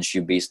never judge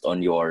you based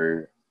on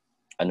your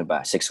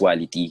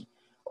sexuality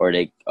or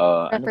like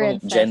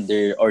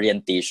gender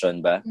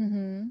orientation ba?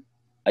 Mm-hmm.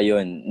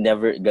 Ayun,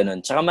 never ganun.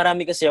 Tsaka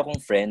marami kasi akong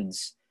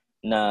friends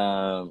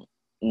na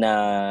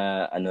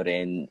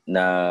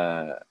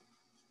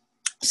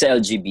sa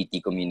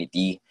LGBT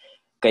community.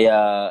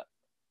 Kaya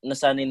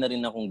nasanay na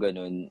rin akong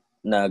ganun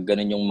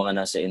yung mga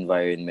nasa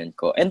environment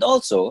ko. And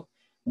also,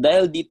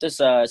 dahil dito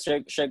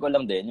share ko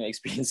lang din yung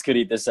experience ko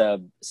rito sa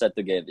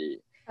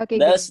Together.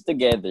 Okay, dahil sa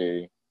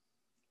Together,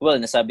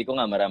 nasabi ko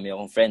nga marami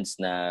akong friends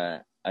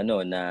na ano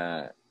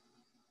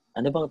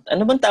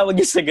bang tawag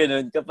niya sa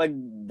ganun kapag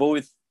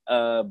both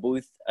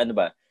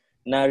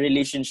na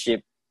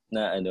relationship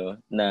na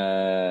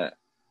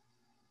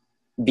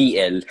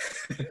BL.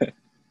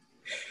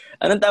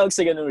 Anong tawag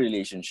sa ganung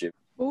relationship?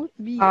 Both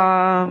BL.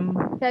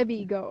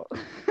 Sabi, go.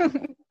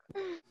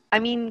 I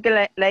mean,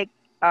 like,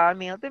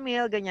 male to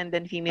male, ganyan,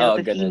 then female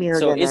to ganun. female.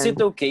 So, ganun. is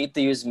it okay to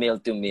use male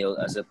to male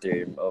as a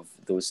term of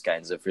those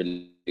kinds of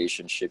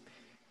relationship?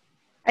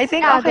 I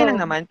think okay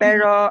lang naman.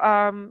 Pero,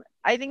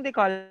 I think they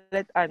call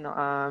it,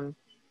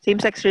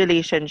 same-sex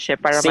relationship.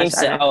 Para mas,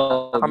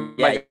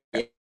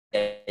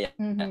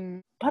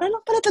 Mm-hmm. Para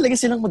lang pala talaga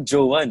silang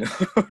mag-jowa, no?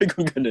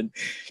 Kung ganun.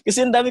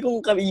 Kasi ang dami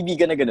kong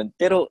kaibigan na ganun.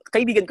 Pero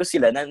kaibigan ko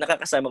sila, na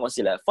nakakasama ko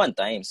sila, fun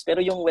times.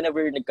 Pero yung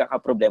whenever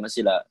nagkakaproblema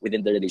sila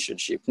within the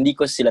relationship, hindi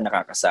ko sila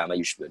nakakasama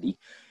usually.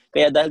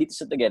 Kaya dahil dito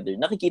sa Together,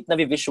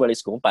 na-visualize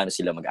ko kung paano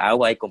sila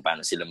mag-away, kung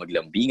paano sila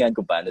maglambingan,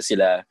 kung paano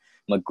sila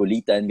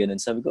magkulitan, ganun.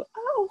 Sabi ko,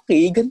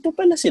 okay, ganito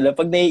pala sila.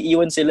 Pag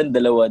naiiwan silang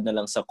dalawa na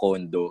lang sa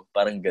condo,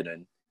 parang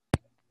ganun.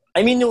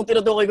 I mean, yung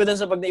tinutukoy ko dun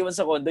sa pag naiwan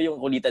sa condo, yung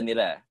kulitan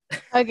nila.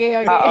 Okay.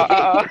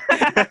 Oo.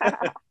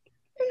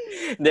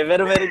 Hindi,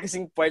 pero meron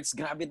kasing parts,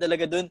 grabe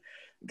talaga dun.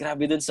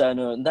 Grabe dun sa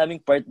ang daming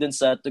part dun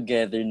sa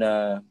Together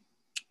na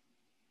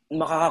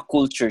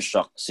makaka-culture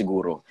shock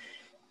siguro.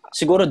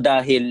 Siguro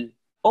dahil,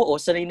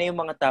 sanay na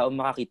yung mga tao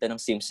makakita ng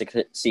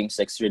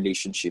same-sex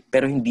relationship,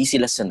 pero hindi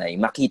sila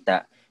sanay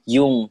makita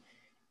yung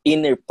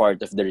inner part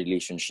of the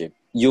relationship,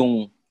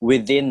 yung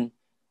within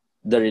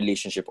the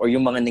relationship or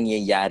yung mga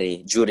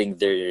nangyayari during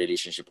their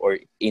relationship or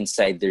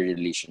inside their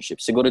relationship.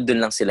 Siguro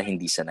dun lang sila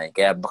hindi sanay.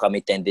 Kaya baka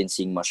may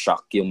tendency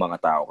ma-shock yung mga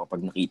tao kapag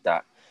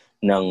nakita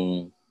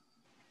ng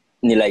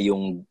nila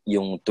yung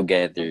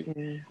Together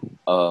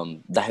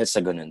dahil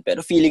sa ganun.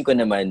 Pero feeling ko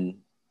naman,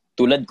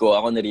 tulad ko,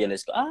 ako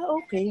na-realize ko,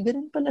 okay,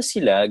 ganun pala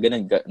sila.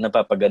 Ganun,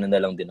 napapaganon na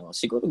lang din ako.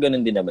 Siguro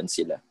ganun din naman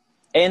sila.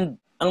 And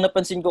ang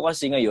napansin ko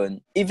kasi ngayon,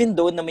 even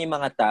though na may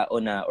mga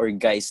tao na or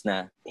guys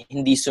na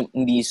hindi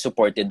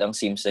supported ang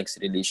same-sex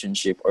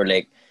relationship or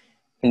like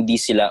hindi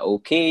sila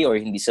okay or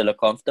hindi sila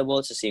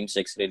comfortable sa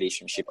same-sex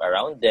relationship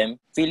around them,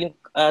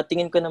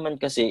 tingin ko naman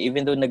kasi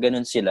even though na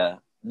ganun sila,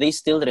 they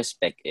still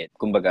respect it.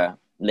 Kumbaga,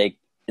 like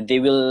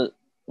they will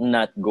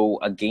not go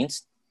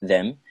against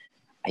them.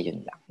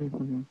 Ayun lang.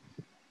 Mm-hmm.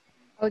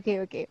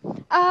 Okay.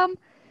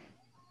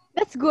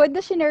 That's good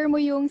na share mo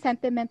yung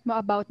sentiment mo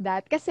about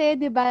that. Kasi,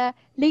 di ba,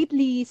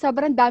 lately,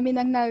 sobrang dami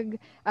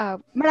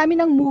marami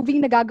ng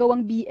moving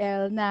nagagawang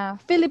BL na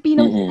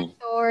Filipino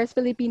actors,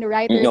 Filipino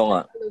writers,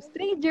 Hello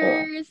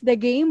Strangers, The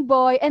Game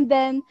Boy, and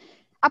then,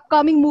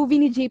 upcoming movie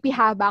ni JP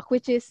Habak,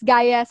 which is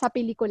Gaya sa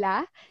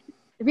Pelikula,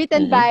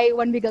 written by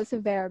Juan Miguel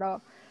Severo.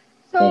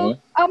 So,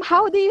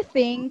 how do you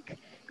think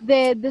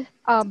did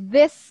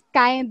this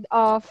kind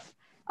of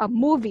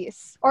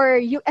movies,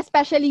 or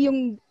especially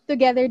yung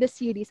Together the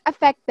series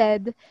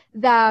affected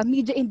the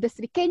media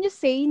industry? Can you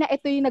say na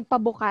ito yung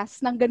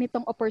nagpabukas ng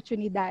ganitong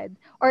oportunidad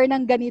or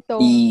ng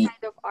ganitong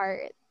kind of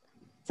art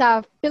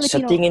sa Sa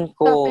Filipino tingin sa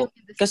ko, film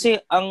industry? kasi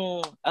ang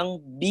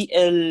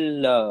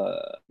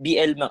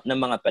BL ng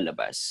mga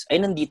palabas ay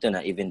nandito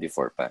na even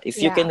before pa.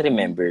 If you Yeah. can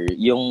remember,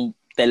 yung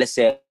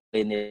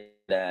teleserye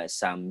nila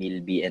Sam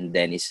Milby and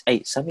Dennis,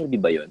 Sam Milby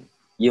ba yun?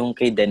 Yung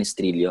kay Dennis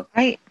Trillo.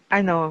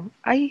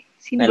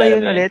 Sino ba Naalala yun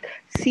mo yun? ulit?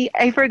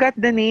 I forgot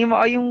the name.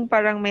 Yung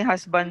parang may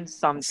husband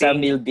something. Sam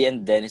Milby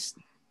and Dennis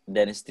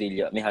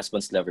Trillo. May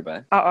husband's lover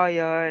ba? Oo,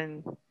 yun.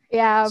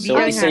 Yeah. So,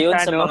 BL isa nga yun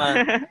siya, sa no? mga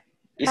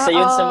isa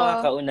yun sa mga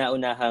Oo.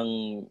 kauna-unahang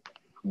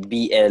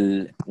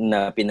BL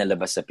na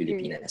pinalabas sa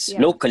Pilipinas. Yeah.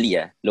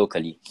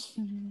 Locally.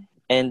 Mhm.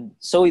 And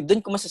so,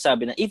 dun ko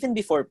masasabi na even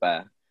before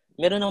pa,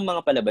 meron ng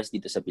mga palabas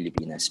dito sa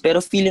Pilipinas.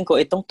 Pero feeling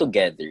ko itong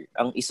Together,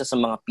 ang isa sa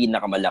mga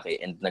pinakamalaki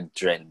and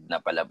nag-trend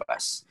na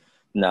palabas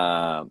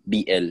na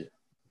BL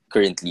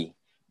currently.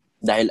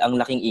 Dahil ang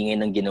laking ingay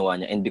ng ginawa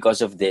niya. And because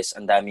of this,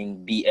 ang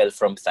daming BL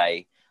from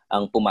Thai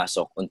ang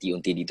pumasok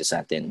unti-unti dito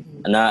sa atin.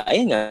 Na,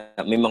 ayun nga,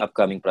 may mga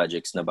upcoming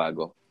projects na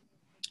bago.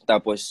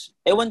 Tapos,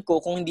 ewan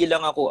ko kung hindi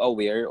lang ako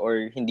aware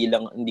or hindi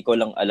ko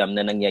lang alam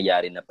na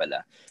nangyayari na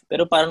pala.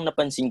 Pero parang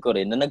napansin ko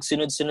rin na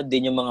nagsunod-sunod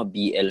din yung mga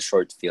BL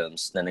short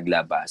films na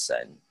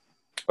naglabasan.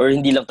 Or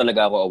hindi lang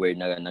talaga ako aware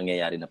na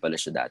nangyayari na pala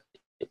siya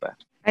dati. Diba?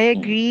 I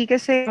agree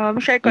kasi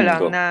share ko lang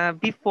Go. na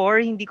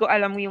before hindi ko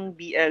alam yung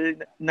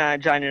BL na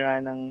genre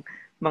ng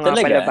mga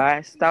Talaga?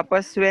 palabas.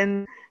 Tapos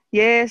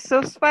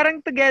so parang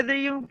Together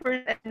yung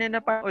first na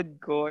napanood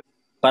ko.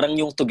 Parang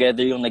yung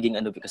Together yung naging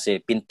kasi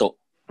pinto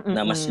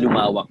na mas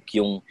lumawak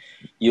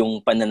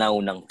yung pananaw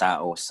ng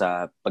tao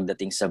sa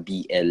pagdating sa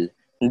BL.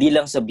 Hindi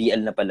lang sa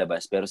BL na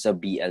palabas pero sa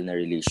BL na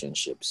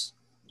relationships.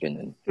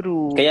 Ganun.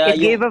 True. Kaya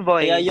It gave a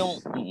voice.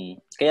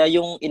 Kaya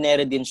yung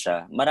inere din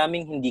siya,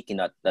 maraming hindi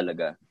kinat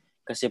talaga.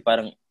 Kasi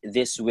parang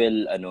this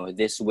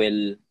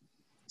will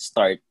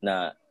start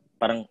na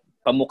parang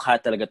pamukha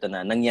talaga to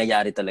na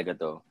nangyayari talaga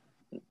to.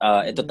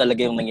 Ito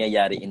talaga yung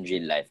nangyayari in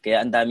real life.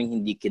 Kaya ang daming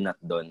hindi kinat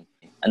doon.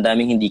 Ang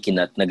daming hindi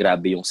kinat na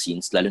grabe yung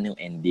scenes, lalo na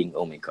yung ending.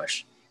 Oh my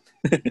gosh.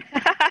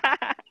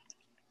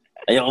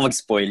 Ayoko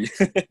mag-spoil.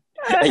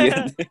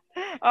 Ayun.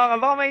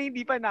 Baka may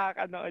hindi pa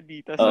nakakanood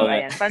dito. So,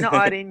 Okay. ayan.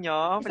 Panoorin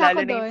nyo. Isa ako Lalo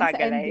na yung doon sa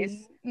ending.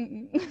 Tagalize.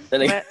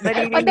 Talaga.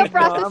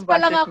 Pag-process pa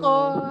lang ako.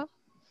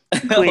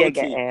 Kuya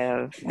Okay.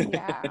 Gael.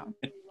 Yeah.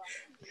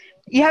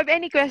 You have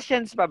any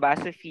questions pa ba,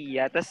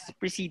 Sofia? Tapos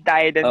proceed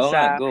tayo dun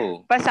sa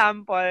Go.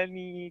 pasample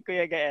ni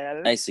Kuya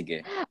Gael. Ay,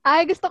 sige.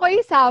 Ay, gusto ko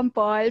yung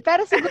sample.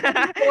 Pero siguro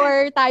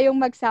before tayong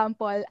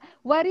mag-sample,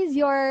 what is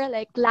your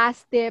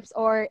last tips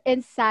or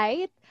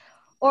insight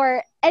or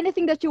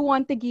anything that you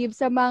want to give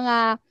sa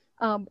mga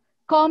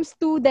comm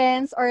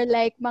students or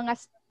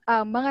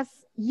mga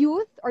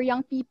youth or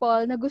young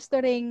people na gusto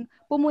ring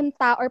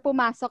pumunta or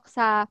pumasok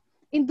sa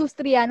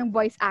industriya ng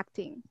voice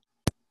acting?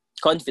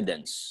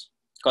 Confidence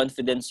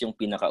yung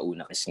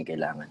pinakauna kasing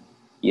kailangan.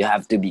 You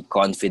have to be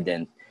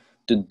confident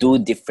to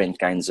do different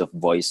kinds of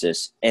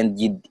voices, and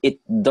it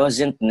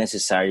doesn't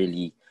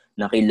necessarily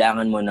na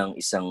kailangan mo ng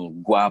isang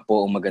gwapo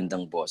o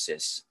magandang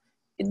boses.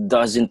 It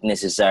doesn't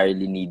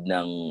necessarily need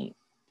ng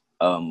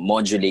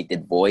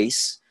modulated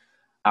voice.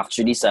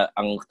 Actually,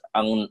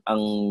 ang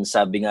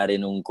sabi nga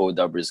rin ng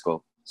co-dubbers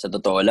ko, sa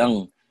totoo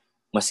lang,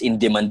 mas in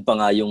demand pa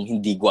nga yung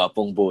hindi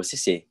gwapong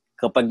boses eh.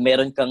 Kapag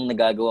meron kang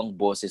nagagawang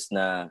boses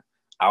na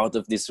out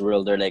of this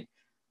world or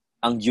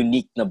ang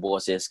unique na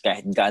boses,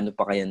 kahit gaano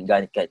pa yan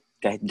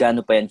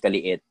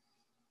kaliit,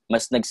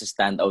 mas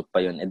nagsa-stand out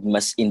pa yun at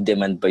mas in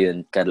demand pa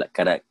yun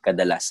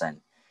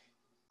kadalasan.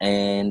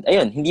 And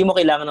ayun, hindi mo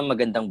kailangan ng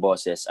magandang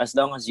boses. As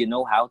long as you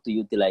know how to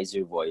utilize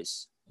your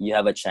voice, you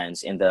have a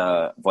chance in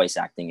the voice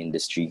acting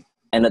industry.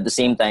 And at the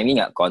same time,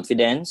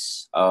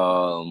 confidence,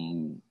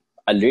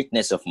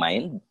 alertness of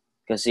mind.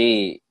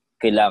 Kasi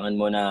kailangan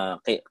mo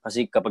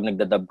kasi kapag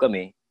nagdadub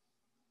kami,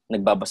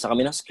 nagbabasa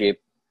kami ng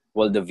script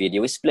while the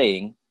video is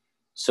playing.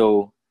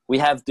 So, we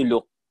have to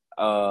look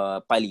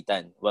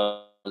palitan.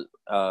 Well,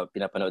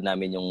 pinapanood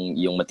namin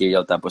yung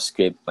material tapos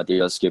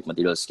material script.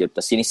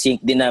 Tapos sinisync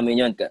din namin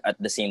yun at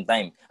the same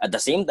time. At the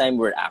same time,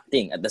 we're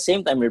acting. At the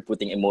same time, we're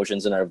putting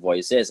emotions on our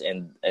voices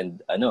and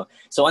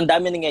So, ang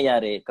dami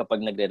nangyayari kapag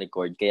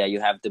nagre-record. Kaya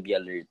you have to be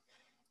alert.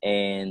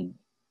 And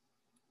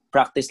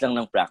practice lang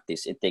ng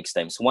practice. It takes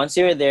time. So, once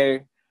you're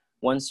there,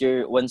 once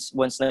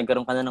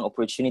nagkaroon ka na ng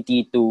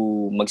opportunity to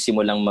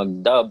magsimulang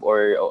mag-dub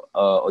or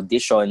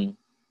audition,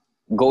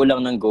 go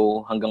lang ng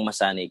go hanggang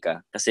masanay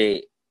ka.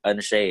 Kasi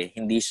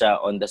hindi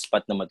siya on the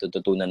spot na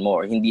matututunan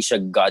mo or hindi siya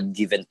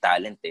God-given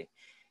talent eh.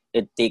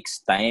 It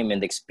takes time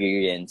and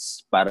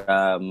experience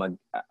para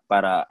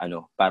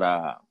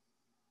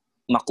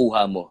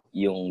makuha mo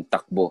yung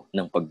takbo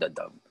ng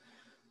pagdadub.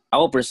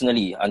 Ako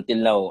personally, until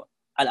now,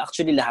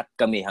 actually lahat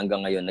kami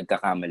hanggang ngayon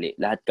nagkakamali.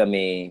 Lahat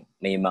kami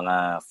may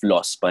mga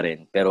flaws pa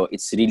rin, pero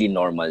it's really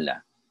normal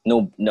na.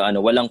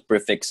 Walang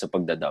perfect sa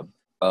pagdadub.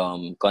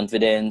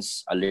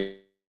 Confidence,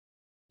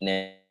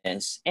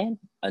 alertness,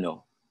 and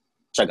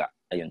tiyaga.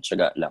 Ayun,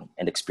 tiyaga lang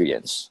and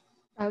experience.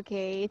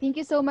 Okay, thank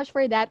you so much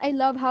for that. I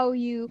love how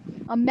you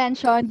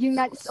mentioned yung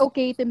na it's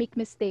okay to make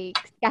mistakes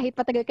kahit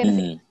patagal ka na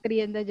sa Mm. industry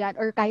na dyan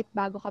or kahit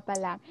bago ka pa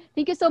lang.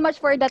 Thank you so much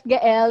for that,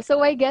 Gael.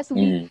 So I guess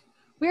Mm.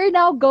 we're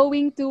now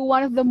going to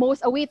one of the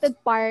most awaited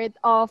part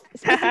of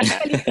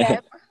specifically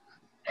Seb.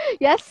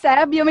 Yes,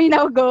 Seb, you may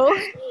now go.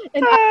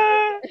 And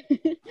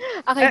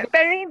okay, go.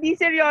 Pero hindi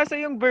seryoso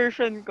yung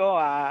version ko,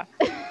 ah.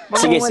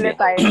 Sige, Mamumula sige.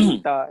 tayo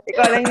dito.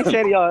 Ikaw lang yung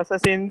seryoso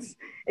since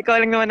ikaw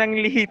lang naman ang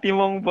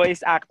lehitimong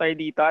voice actor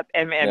dito at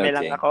MM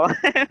lang Okay. ako.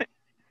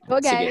 Go,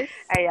 Sige. guys.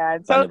 Ayan.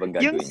 Paano So, bang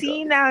yung gagawin ko?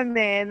 scene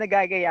namin na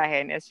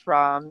gagayahin is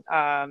from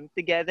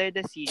Together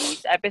the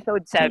Series,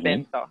 episode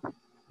 7 to.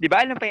 Di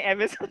ba? Alam pa yung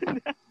episode?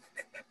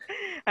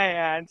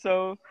 Ayan.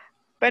 So,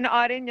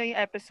 panoorin nyo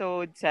yung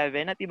episode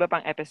 7 at iba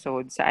pang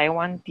episode sa I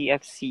Want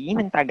TFC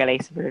ng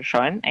Tagalized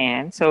version.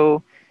 Ayan.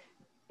 So,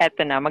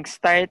 eto na.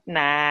 Mag-start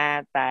na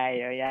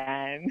tayo.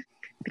 Ayan.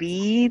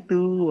 3,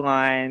 2,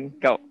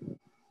 1, go.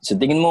 So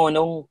tingin mo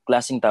anong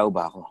klaseng tao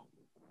ba ako?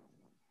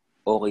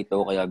 Okay to,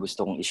 kaya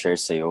gusto kong i-share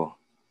sa'yo.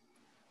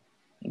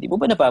 Hindi mo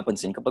ba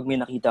napapansin kapag may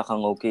nakita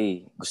kang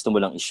okay, gusto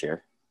mo lang i-share?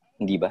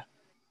 Hindi ba?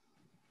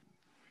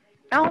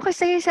 Ako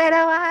sa'yo,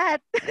 Sarawat.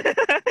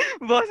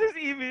 Boses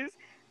Ibis.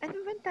 Ano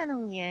bang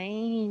tanong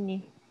yan?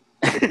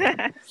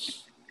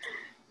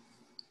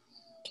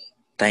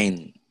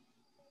 Tain,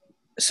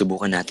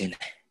 subukan natin.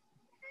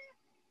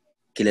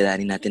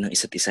 Kilalanin natin ang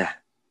isa't isa.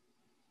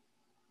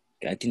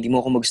 Kahit hindi mo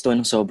ako magustuhan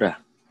ng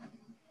sobra,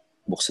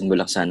 buksan mo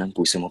lang sana ang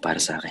puso mo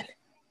para sa akin.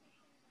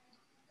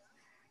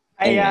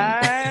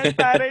 Ayan,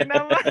 taray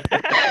naman.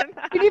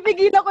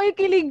 Pinipigilan ko yung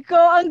kilig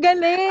ko. Ang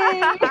galing.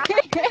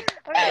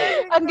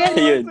 Ang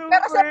galing. Ayun.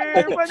 Pero sa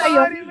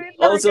Panoorin mo yung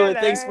Also,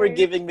 Tagalized. thanks for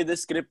giving me the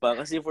script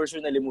kasi for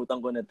sure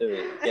nalimutan ko na to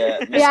eh. Kaya,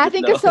 may Yeah, script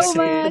thank na you ako so kasi.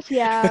 much.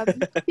 Yeah.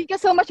 Thank you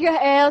so much,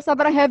 Gael.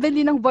 Sobrang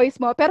heavenly ng voice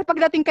mo. Pero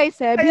pagdating kay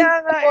Seb, Kaya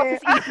yung nga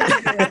boses eh.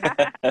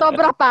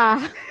 sobra pa.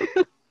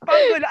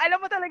 Panggulo.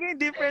 Alam mo talaga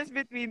yung difference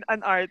between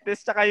an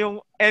artist tsaka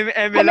yung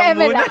MM lang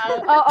Eme muna.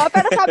 lang. Oo,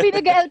 pero sabi ni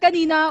Gael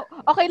kanina,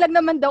 okay lang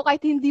naman daw kahit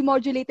hindi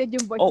modulated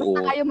yung voice. Oo.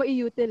 Basta kaya mo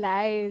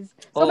i-utilize.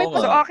 So, may Oo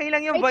nga. So, okay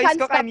lang yung may voice chance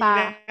ko ka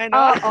kanina. pa. No?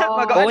 Oo.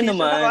 Mag-audition Oo ako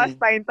naman. as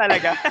Pine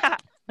talaga.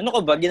 Ano ka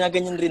ba?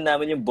 Ginaganyan rin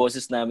namin yung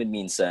boses namin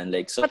minsan.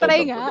 Like, so,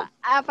 Patry nga.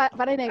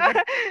 Parinig.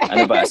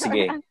 Ano ba?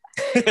 Sige.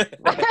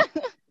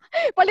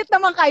 Palit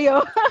naman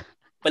kayo.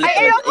 Palit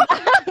Ay, naman.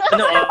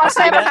 Ano?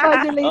 Sige Para nga.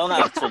 modulate. Oo nga,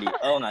 actually.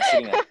 Oo nga,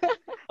 sige nga.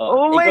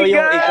 Oh my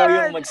God! Ikaw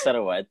yung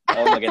magsarawat.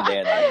 Oo, maganda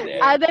yan. Maganda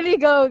yan. Dali,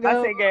 go.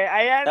 Sige,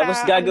 ayan Tapos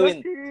na.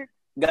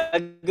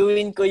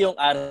 gagawin ko yung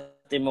arte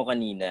mo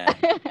kanina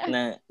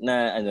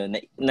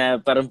na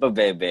parang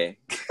pabebe.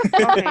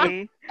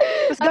 Okay.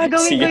 Tapos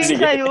gagawin Sige, ko yun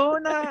sige. sa'yo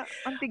na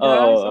antigas.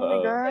 Oo, Oh my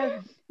God.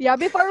 Yeah,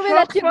 before we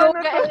let you go,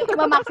 Shucks, paano to?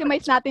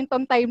 ma-maximize natin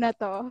tong time na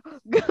to.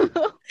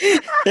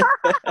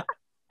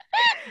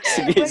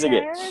 Sige,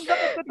 sige.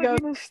 Bakit ko ito Go.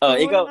 ginusto? Oh,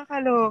 ikaw.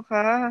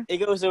 Nakakaloka.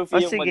 Ikaw,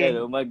 Sophie, yung sige.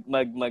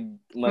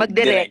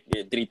 mag-direct.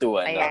 3,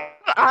 2, 1. Ayan.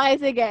 Okay,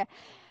 sige.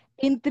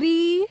 In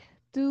 3,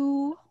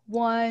 2,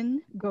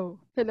 1, go.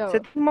 Hello.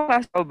 Sa tingin mo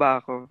kasaw ba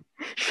ako?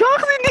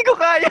 Shucks, hindi ko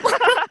kaya.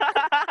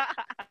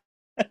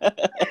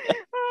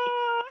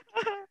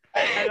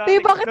 Te,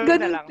 bakit Go na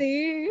ganun, lang. te?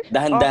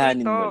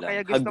 Dahan-dahanin Okay to, mo kaya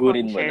lang. gusto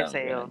Hagurin kong mo i-share lang.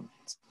 sa'yo. Ganun.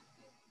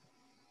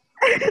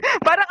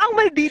 Parang ang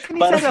maldito ni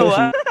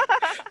Sarawa.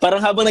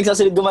 Parang habang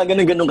nagsasalita,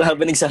 gumagano-ganon ka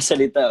habang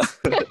nagsasalita.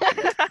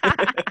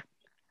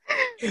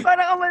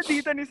 Parang ang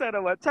maldito ni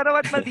Sarawat.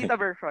 Sarawat maldita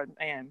version.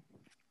 Ayan.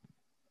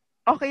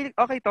 Okay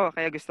to.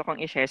 Kaya gusto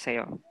kong i-share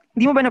sa'yo.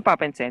 Hindi mo ba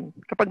napapansin?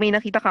 Kapag may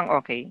nakita kang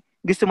okay,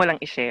 gusto mo lang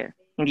i-share.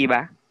 Hindi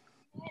ba?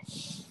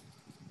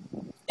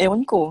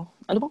 Ewan ko.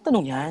 Ano bang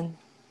tanong yan?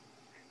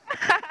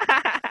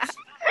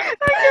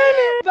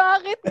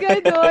 Bakit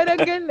gano'n?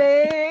 Ang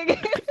galing.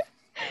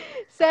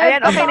 Seb,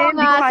 Ayan, okay na yun.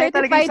 Hindi ko kaya talaga yung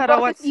certified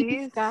Sarawat, boses ibis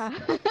sis. ka.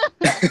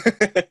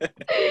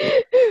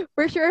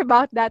 For sure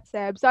about that,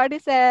 Seb.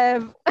 Sorry,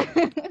 Seb.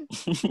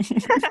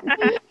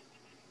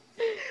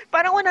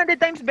 Parang 100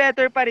 times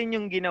better pa rin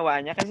yung ginawa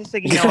niya kasi sa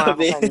ginawa ko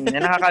Grabe. kanina.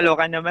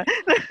 Nakakaloka naman.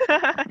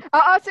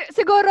 Oo,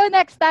 siguro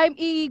next time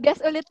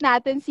i-guess ulit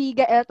natin si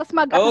Gael. Tapos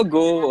Oh,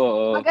 go.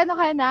 Oo. mag-ano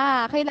ka na.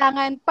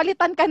 Kailangan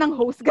palitan ka ng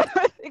host.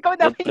 Ganun. Ikaw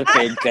na.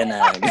 Prepared ka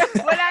na.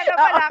 Wala na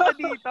pala ako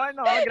dito,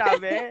 no?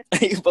 Grabe.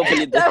 Ay,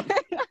 papalitan.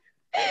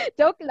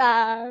 Joke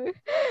lang.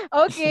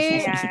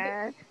 Okay.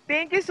 Ayan.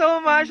 Thank you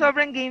so much.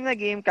 Sobrang game na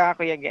game ka,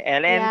 Kuya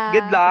Gael. And Yeah.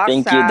 good luck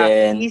Thank sa you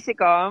din.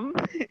 Easycom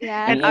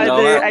Yeah. and Mm, other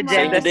oo nga.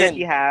 agendas Same that din.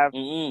 you have.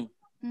 Mm-mm.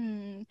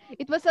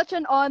 It was such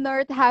an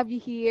honor to have you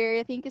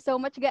here. Thank you so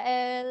much,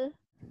 Gael.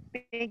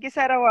 Thank you,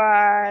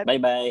 Sarawat.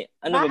 Bye-bye.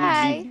 Ano ba, Bye.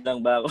 mag-leave lang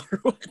ba ako?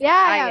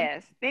 Yeah.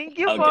 Yes. Thank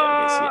you Okay, po.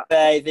 sige.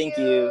 Bye, thank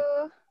you.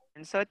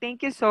 And so,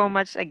 thank you so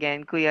much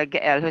again, Kuya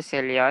Gael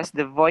Joselios,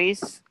 the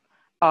voice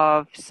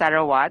of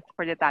Sarawat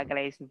for the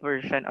Tagalized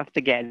version of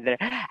Together.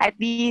 At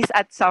least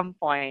at some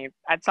point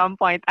as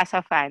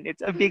a fan,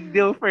 it's a big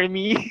deal for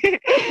me.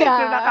 So,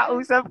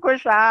 nakausap ko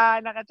siya,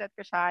 nakachat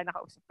ko siya,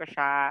 nakausap ko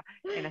siya.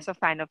 And as a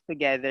fan of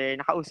Together,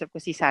 nakausap ko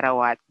si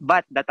Sarawat,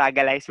 but the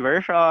Tagalized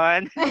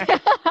version.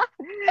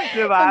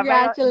 Diba?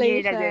 Pero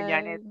near na din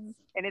yan. Congratulations.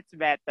 And it's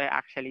better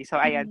actually. So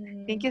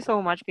ayan, thank you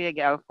so much Kuya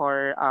Gail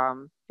for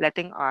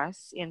letting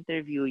us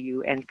interview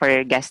you and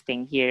for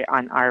guesting here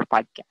on our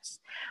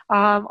podcast.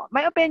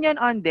 My opinion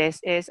on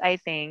this is I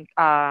think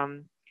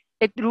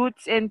it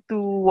roots into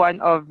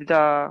one of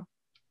the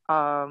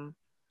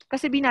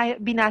kasi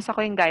binasa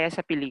ko yung gaya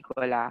sa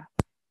pelikula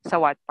sa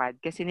Wattpad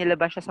kasi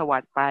nilabas siya sa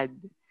Wattpad.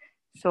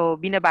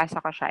 So binabasa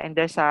ko siya and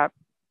there's a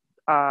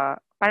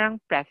parang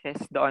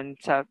preface doon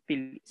sa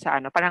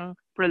ano, parang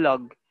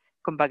prologue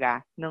kumbaga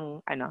nung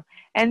ano.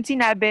 And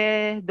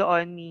sinabi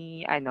doon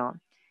ni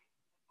ano,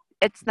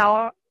 it's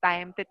now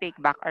time to take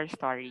back our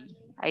story.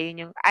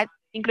 Ayun yung at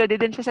included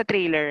din siya sa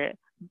trailer.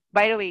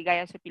 By the way,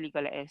 gaya sa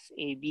pelikula is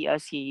a BL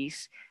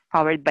series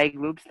powered by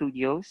Globe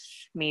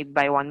Studios, made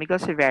by Juan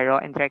Miguel Severo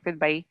and directed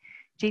by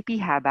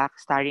JP Habak,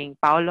 starring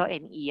Paolo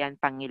and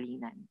Ian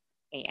Pangilinan.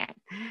 Ayan.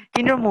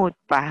 Kinremote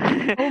pa.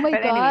 Oh my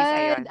But God. anyways,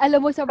 ayun. Alam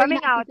mo, sobrang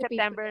Coming out na-anticipate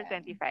September ko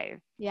yan.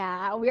 25.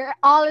 Yeah, we're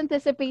all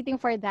anticipating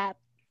for that.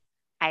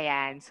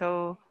 Ayan.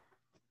 So,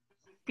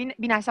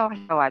 binasa ko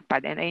sa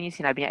Wattpad and ayun yung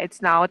sinabi niya,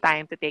 it's now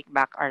time to take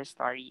back our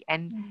story.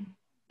 And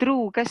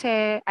true,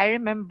 kasi I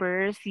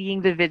remember seeing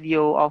the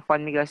video of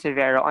Juan Miguel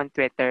Severo on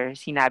Twitter.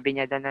 Sinabi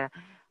niya na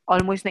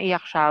almost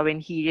naiyak siya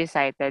when he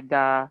recited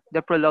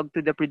the prologue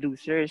to the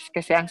producers.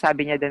 Kasi ang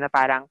sabi niya na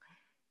parang,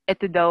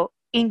 ito daw,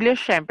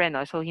 English syempre,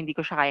 no? So, hindi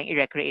ko siya kayang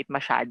i-recreate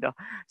masyado.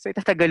 So,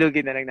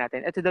 itatagalogin na lang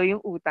natin. Ito daw yung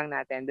utang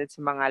natin dun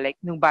sa mga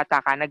like, nung bata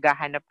ka,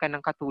 naghahanap ka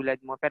ng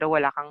katulad mo, pero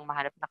wala kang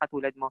mahanap na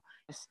katulad mo.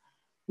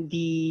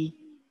 The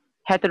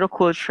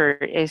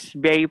heteroculture is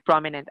very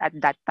prominent at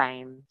that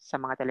time sa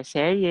mga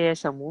teleserye,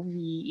 sa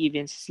movie,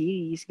 even sa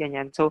series,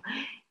 ganyan. So,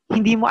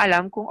 hindi mo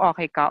alam kung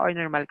okay ka or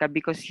normal ka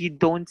because you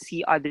don't see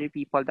other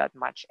people that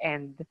much.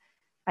 And,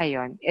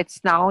 ayun,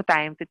 it's now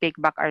time to take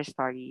back our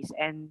stories.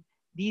 And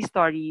these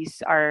stories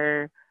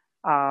are,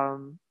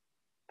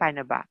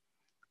 paano ba?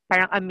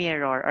 Parang a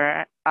mirror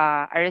or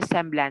a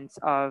resemblance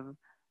of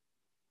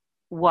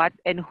what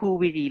and who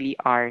we really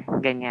are,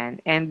 ganyan.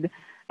 And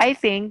I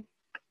think,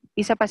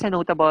 isa pa sa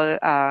notable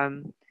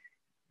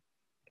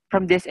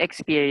from this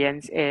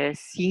experience is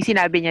yung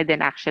sinabi niya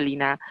din actually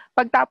na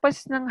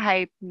pagtapos ng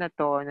hype na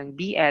to, ng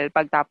BL,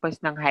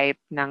 pagtapos ng hype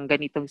ng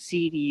ganitong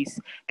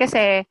series,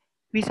 kasi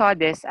we saw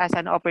this as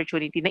an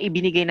opportunity na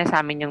ibinigay na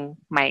sa amin yung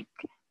mic,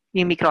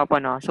 yung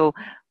mikropono. So,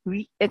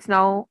 it's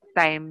now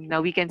time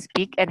na we can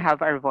speak and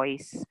have our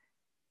voice.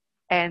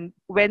 And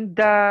when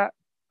the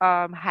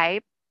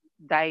hype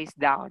dies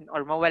down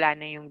or mawala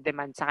na yung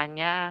demand sa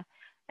kanya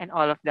and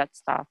all of that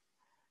stuff,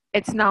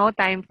 it's now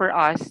time for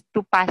us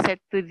to pass it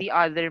to the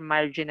other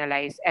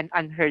marginalized and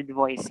unheard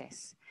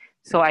voices.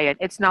 So, ayun,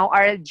 it's now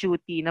our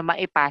duty na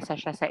maipasa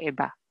siya sa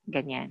iba.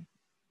 Ganyan.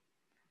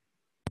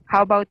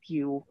 How about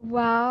you?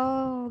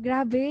 Wow,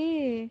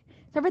 grabe.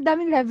 Sobrang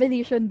daming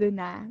revelation dun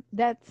na.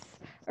 That's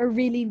a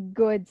really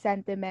good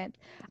sentiment.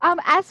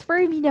 As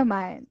for me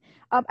naman,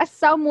 as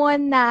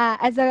someone na,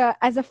 as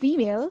a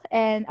female,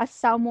 and as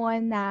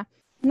someone na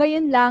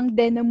ngayon lang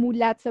din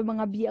namulat sa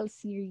mga BL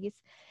series,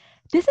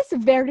 this is a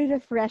very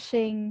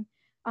refreshing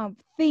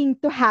thing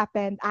to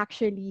happen,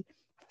 actually.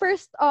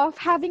 First off,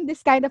 having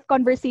this kind of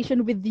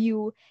conversation with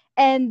you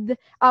and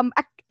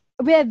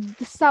with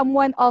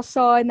someone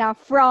also na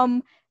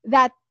from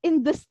that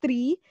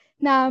industry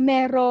na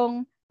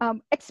merong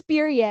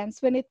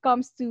experience when it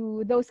comes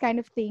to those kind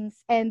of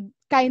things and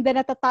kinda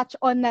natatouch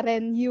on na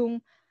rin yung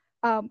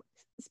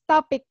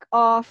topic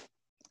of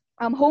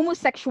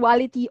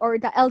homosexuality or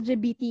the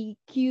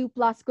LGBTQ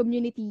plus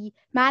community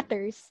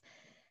matters.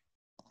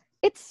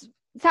 It's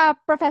sa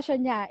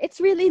profession niya.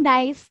 It's really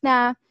nice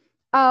to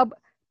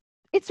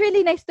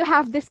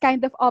have this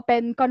kind of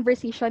open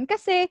conversation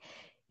kasi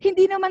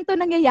hindi naman to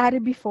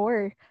nangyayari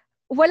before.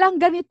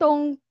 Walang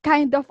ganitong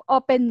kind of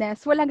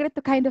openness, walang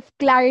ganitong kind of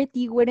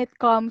clarity when it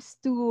comes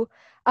to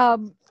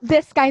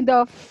this kind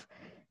of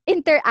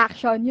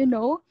interaction, you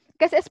know?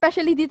 Kasi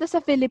especially dito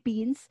sa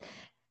Philippines,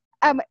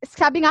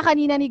 sabi nga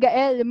kanina ni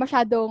Gael,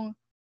 masyadong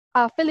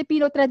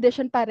Filipino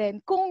tradition pa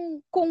rin.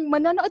 Kung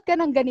manonood ka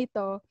ng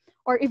ganito,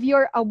 or if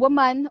you're a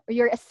woman, or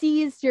you're a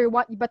cis,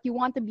 but you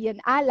want to be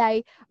an ally,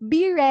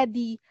 be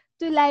ready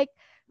to like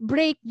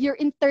break your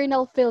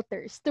internal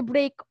filters, to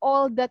break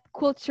all that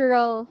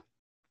cultural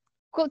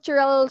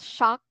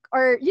shock,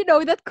 or you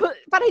know, that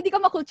para hindi ka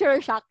ma-cultural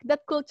shock,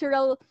 that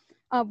cultural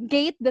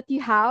gate that you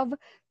have,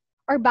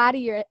 or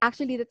barrier,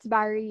 actually that's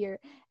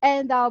barrier.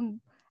 And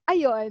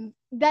ayun,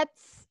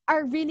 that's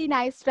a really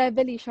nice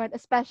revelation,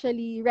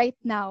 especially right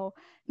now,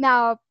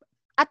 na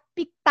at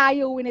peak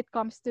tayo when it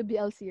comes to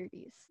BL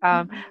series.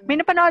 May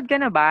napanood ka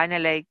na ba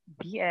na like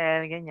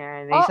BL,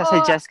 ganyan? May Oo,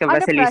 sasuggest ka ba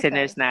on the sa process.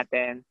 listeners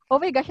natin?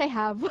 Oh my gosh, I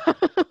have.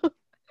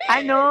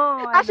 Ano?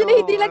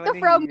 Actually, hindi lang to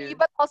Ano from yun? me,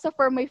 but also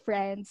for my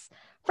friends.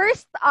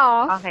 First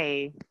off,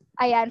 Okay.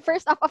 ayan,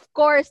 first off, of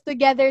course,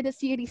 together the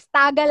series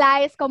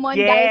Tagalize. Come on,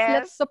 guys, Yes.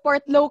 let's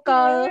support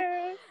local.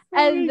 Yes.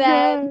 And Oh my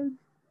then,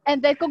 God. and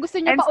then, kung gusto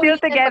nyo And pa Still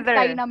ulitin, Together.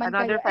 mag-try naman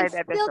Another kayo. 5 And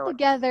Still episodes.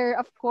 Together,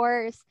 of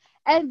course.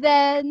 And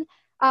then,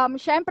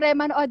 syempre,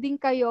 manood din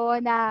kayo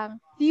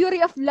ng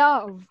Theory of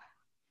Love.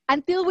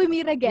 Until We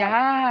Meet Again.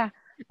 Yeah.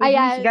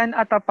 Ayan. Gan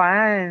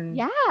Atapan.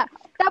 Yeah.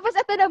 Tapos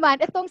ito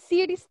naman, itong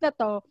series na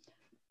to,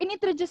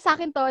 inintroduce sa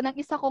akin to ng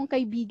isa kong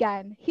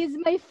kaibigan. He's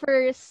my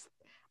first,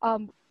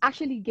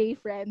 actually gay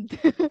friend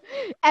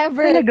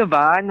ever. Talaga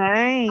ba?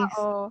 Nice.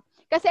 Oo.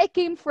 Kasi I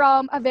came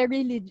from a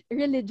very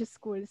religious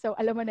school. So,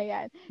 alam mo na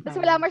yan. Tapos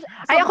wala mo...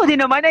 Ay, ako din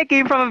naman. I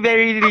came from a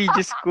very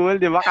religious school.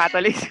 Di ba?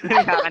 Catholic school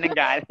nga ka nang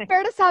galing.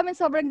 Pero sa amin,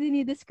 sobrang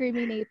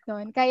dinidiscriminate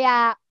nun.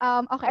 Kaya,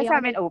 okay. Ay,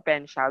 sa amin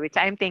open siya, which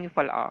I'm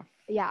thankful of.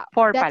 Yeah.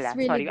 For that's pala.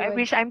 Really Sorry. good. I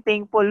wish I'm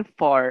thankful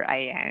for.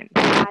 Ayan.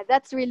 Yeah,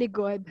 that's really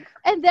good.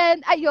 And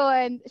then,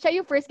 ayun, siya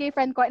yung first gay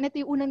friend ko. And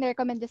ito yung unang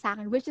na-recommend niya sa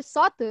akin, which is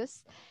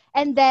Sotus.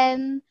 And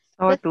then...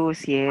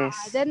 Sotus, yes.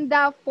 Then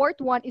the fourth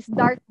one is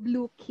Dark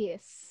Blue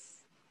Kiss.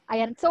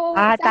 Ayan. So,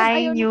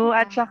 Tay New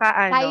at saka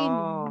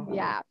ano.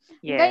 Yeah.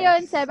 Yes. Ngayon,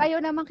 Seb, ayaw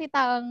naman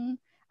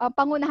kitang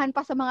pangunahan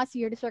pa sa mga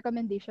series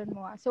recommendation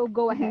mo. So,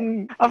 go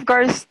ahead. Of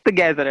course,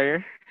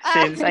 Together.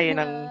 Since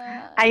ayun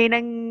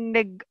ang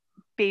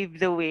nag-pave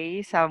the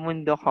way sa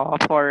mundo ko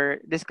for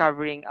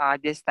discovering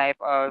this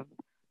type of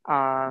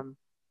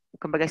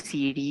kumbaga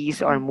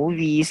series or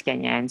movies,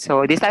 ganyan.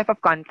 So, this type of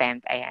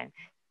content, ayan.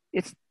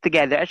 It's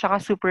Together. At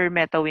saka super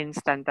meta win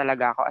stan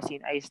talaga ako. As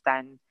in, I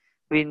stan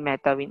Win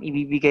Meta Win.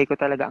 Ibibigay ko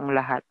talaga ang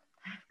lahat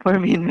for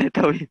Win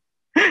Meta Win.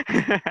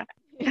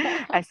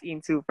 As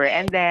in, super.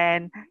 And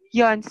then,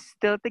 yun,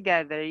 Still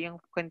Together, yung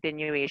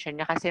continuation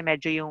niya kasi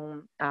medyo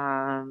yung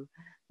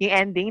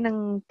ending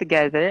ng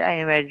Together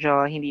ay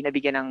medyo hindi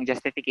nabigyan ng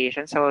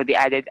justification. So, they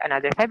added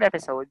another 5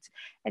 episodes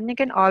and you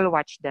can all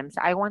watch them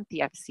sa I Want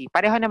TFC.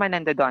 Pareho naman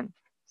nando doon.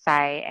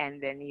 Sai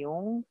and then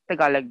yung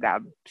Tagalog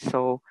dub.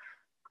 So,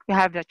 you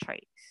have the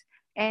choice.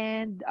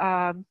 And,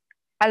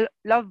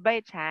 Love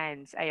by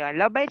Chance. Ayun,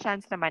 Love by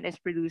Chance naman is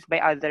produced by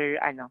other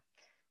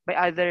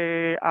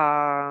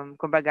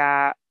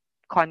kumbaga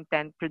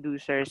content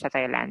producers sa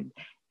Thailand.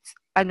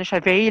 Ano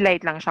siya, very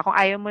light lang siya. Kung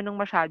ayaw mo nung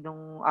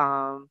masyadong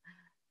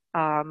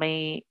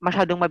may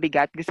masyadong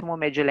mabigat, gusto mo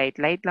medyo light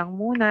lang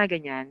muna,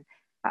 ganyan.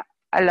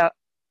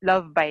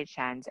 Love by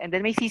Chance. And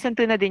then may season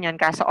 2 na din yan,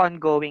 kaso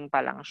ongoing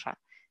pa lang siya.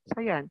 So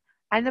yun.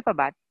 Ano pa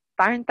ba?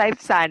 Turn type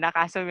sana,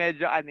 kaso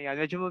medyo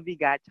medyo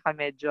mabigat, saka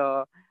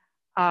medyo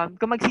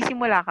kung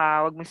magsisimula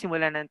ka, wag mo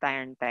simulan ng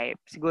Turn type.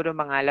 Siguro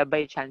mga Love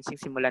by Chance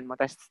yung simulan mo,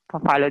 tapos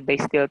followed by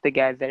Still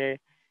Together,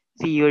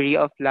 Theory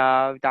of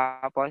Love,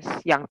 tapos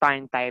yung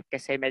Turn type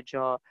kasi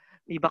medyo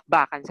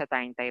ibakbakan sa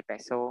Turn type eh.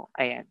 So,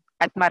 ayan.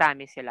 At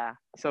marami sila.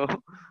 So,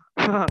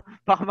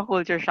 baka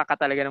ma-culture shock ka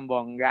talaga ng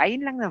bongga.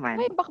 Ayun lang naman.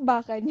 May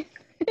bakbakan.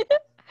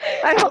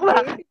 Ay,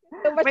 bakbakan.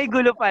 May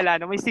gulo pala,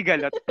 no? May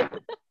sigalot.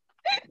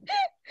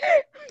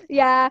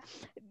 Yeah.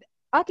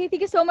 Okay,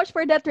 thank you so much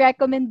for that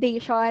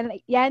recommendation.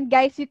 Yan,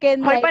 guys, you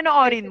can... Hoy,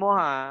 panoorin mo,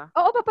 ha?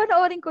 Oo,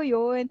 papanoorin ko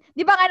yun.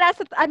 Di ba nga,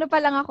 pa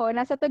lang ako,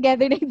 nasa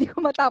Together na hindi ko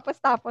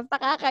matapos-tapos.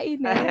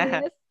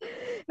 Nakakainis.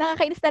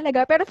 Nakakainis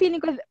talaga. Pero feeling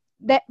ko,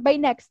 by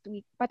next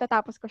week,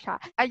 patatapos ko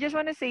siya. I just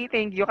wanna say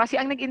thank you kasi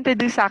ang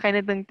nag-introduce sa akin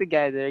itong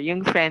Together,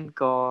 yung friend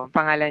ko,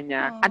 pangalan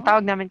niya. Ang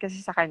tawag namin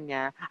kasi sa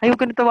kanya, ayaw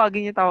ko na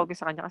tawagin yung tawag ko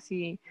sa kanya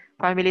kasi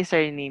family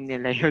surname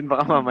nila yun.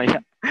 Baka mamaya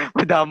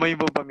madamay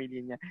mo pamilya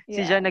niya. Yeah.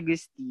 Si John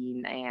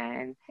Agustin,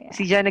 ayan. Yeah.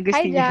 Si John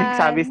Agustin yung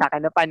nagsabi sa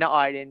akin na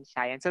panoorin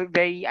siya. Yan. So,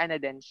 very,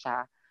 din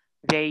siya.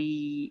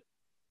 Very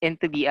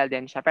into BL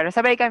din siya. Pero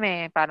sabay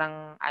kami,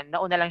 parang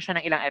nauna lang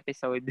siya ng ilang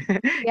episode.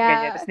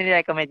 Yeah. Tapos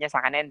nirecommend niya sa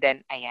akin. And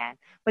then, ayan.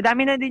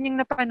 Madami na din yung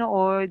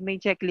napanood. May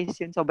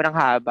checklist yun. Sobrang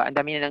haba. Ang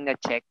dami na lang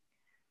na-check.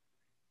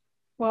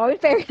 Wow, in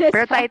fairness.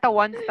 Pero Taita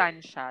 1 stan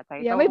siya.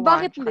 Taita may 1,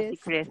 bucket list. Si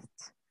Chris.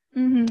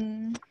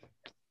 Mm-hmm.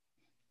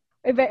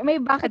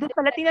 May bucket list.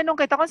 Pala, tinanong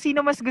kita kung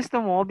sino mas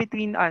gusto mo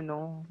between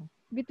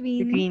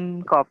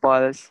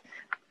couples.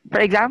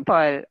 For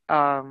example,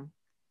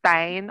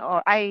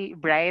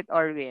 Bright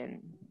or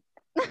Win.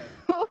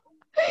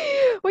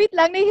 Wait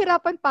lang,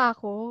 nahihirapan pa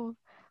ako.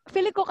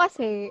 Feeling ko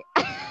kasi...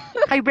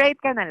 Kay Bright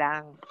ka na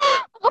lang.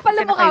 Kapal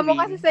na mukha mo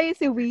kasi sa'yo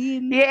si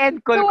Win.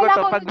 I-end call ko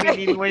to pag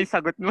winin mo yung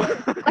sagot mo.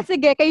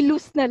 Sige, kay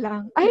Luz na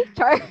lang. Ay,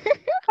 char.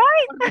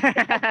 Ay!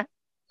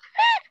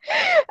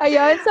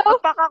 Ayun, so...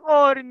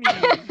 Paka-corny.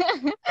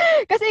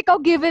 Kasi ikaw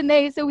given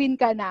na so Win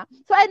ka na.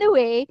 So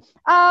anyway,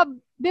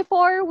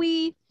 before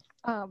we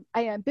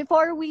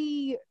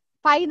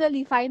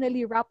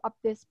finally wrap up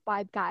this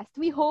podcast,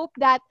 we hope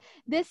that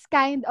this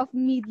kind of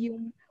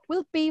medium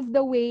will pave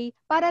the way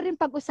para rin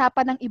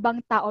pag-usapan ng ibang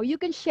tao. You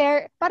can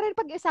share, para rin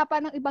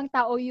pag-usapan ng ibang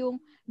tao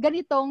yung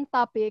ganitong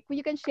topic.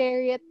 You can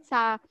share it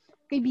sa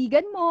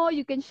kaibigan mo,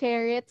 you can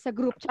share it sa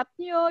group chat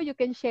nyo, you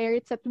can share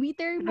it sa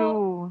Twitter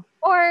mo,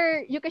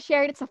 or you can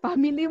share it sa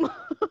family mo.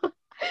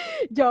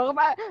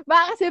 Joke.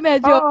 Baka kasi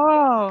medyo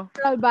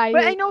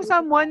But I know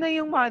someone na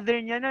yung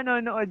mother niya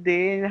nanonood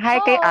din.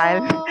 Hi kay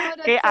Al.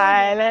 Kay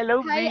Al.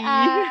 Hello, Hi,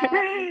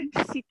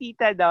 Si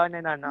tita daw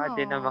nanonood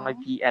din ng mga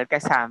BL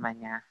kasama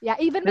niya. Yeah,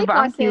 even my diba,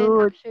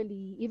 cousin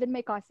actually. Even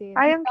my cousin.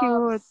 Ay, ang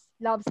cute.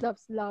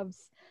 Loves.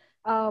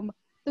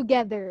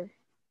 Together.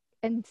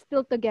 And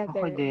Still Together.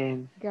 Ako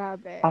din.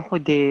 Grabe. Ako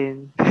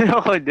din.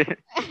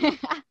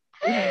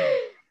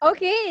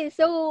 Okay,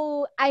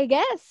 so I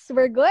guess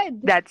we're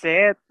good. That's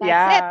it. That's it.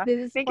 Yeah. This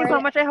is Thank you for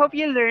so much. I hope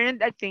you learned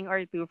a thing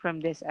or two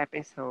from this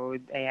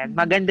episode. Ayan. Mhm.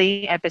 Maganda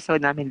yung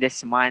episode namin this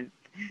month.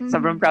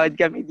 Sobrang Mhm. proud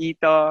kami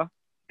dito.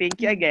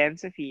 Thank you Mhm. again,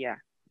 Sophia.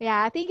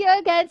 Yeah, thank you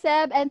again,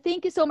 Seb, and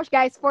thank you so much,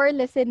 guys, for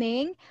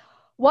listening.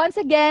 Once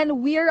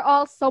again, we're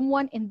all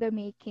someone in the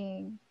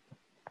making.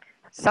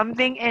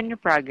 Something in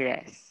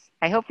progress.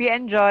 I hope you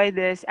enjoyed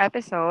this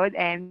episode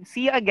and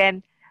see you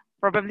again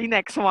probably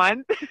next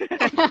month.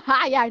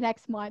 Yeah,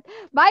 next month.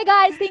 Bye,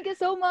 guys. Thank you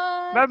so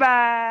much.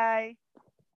 Bye-bye.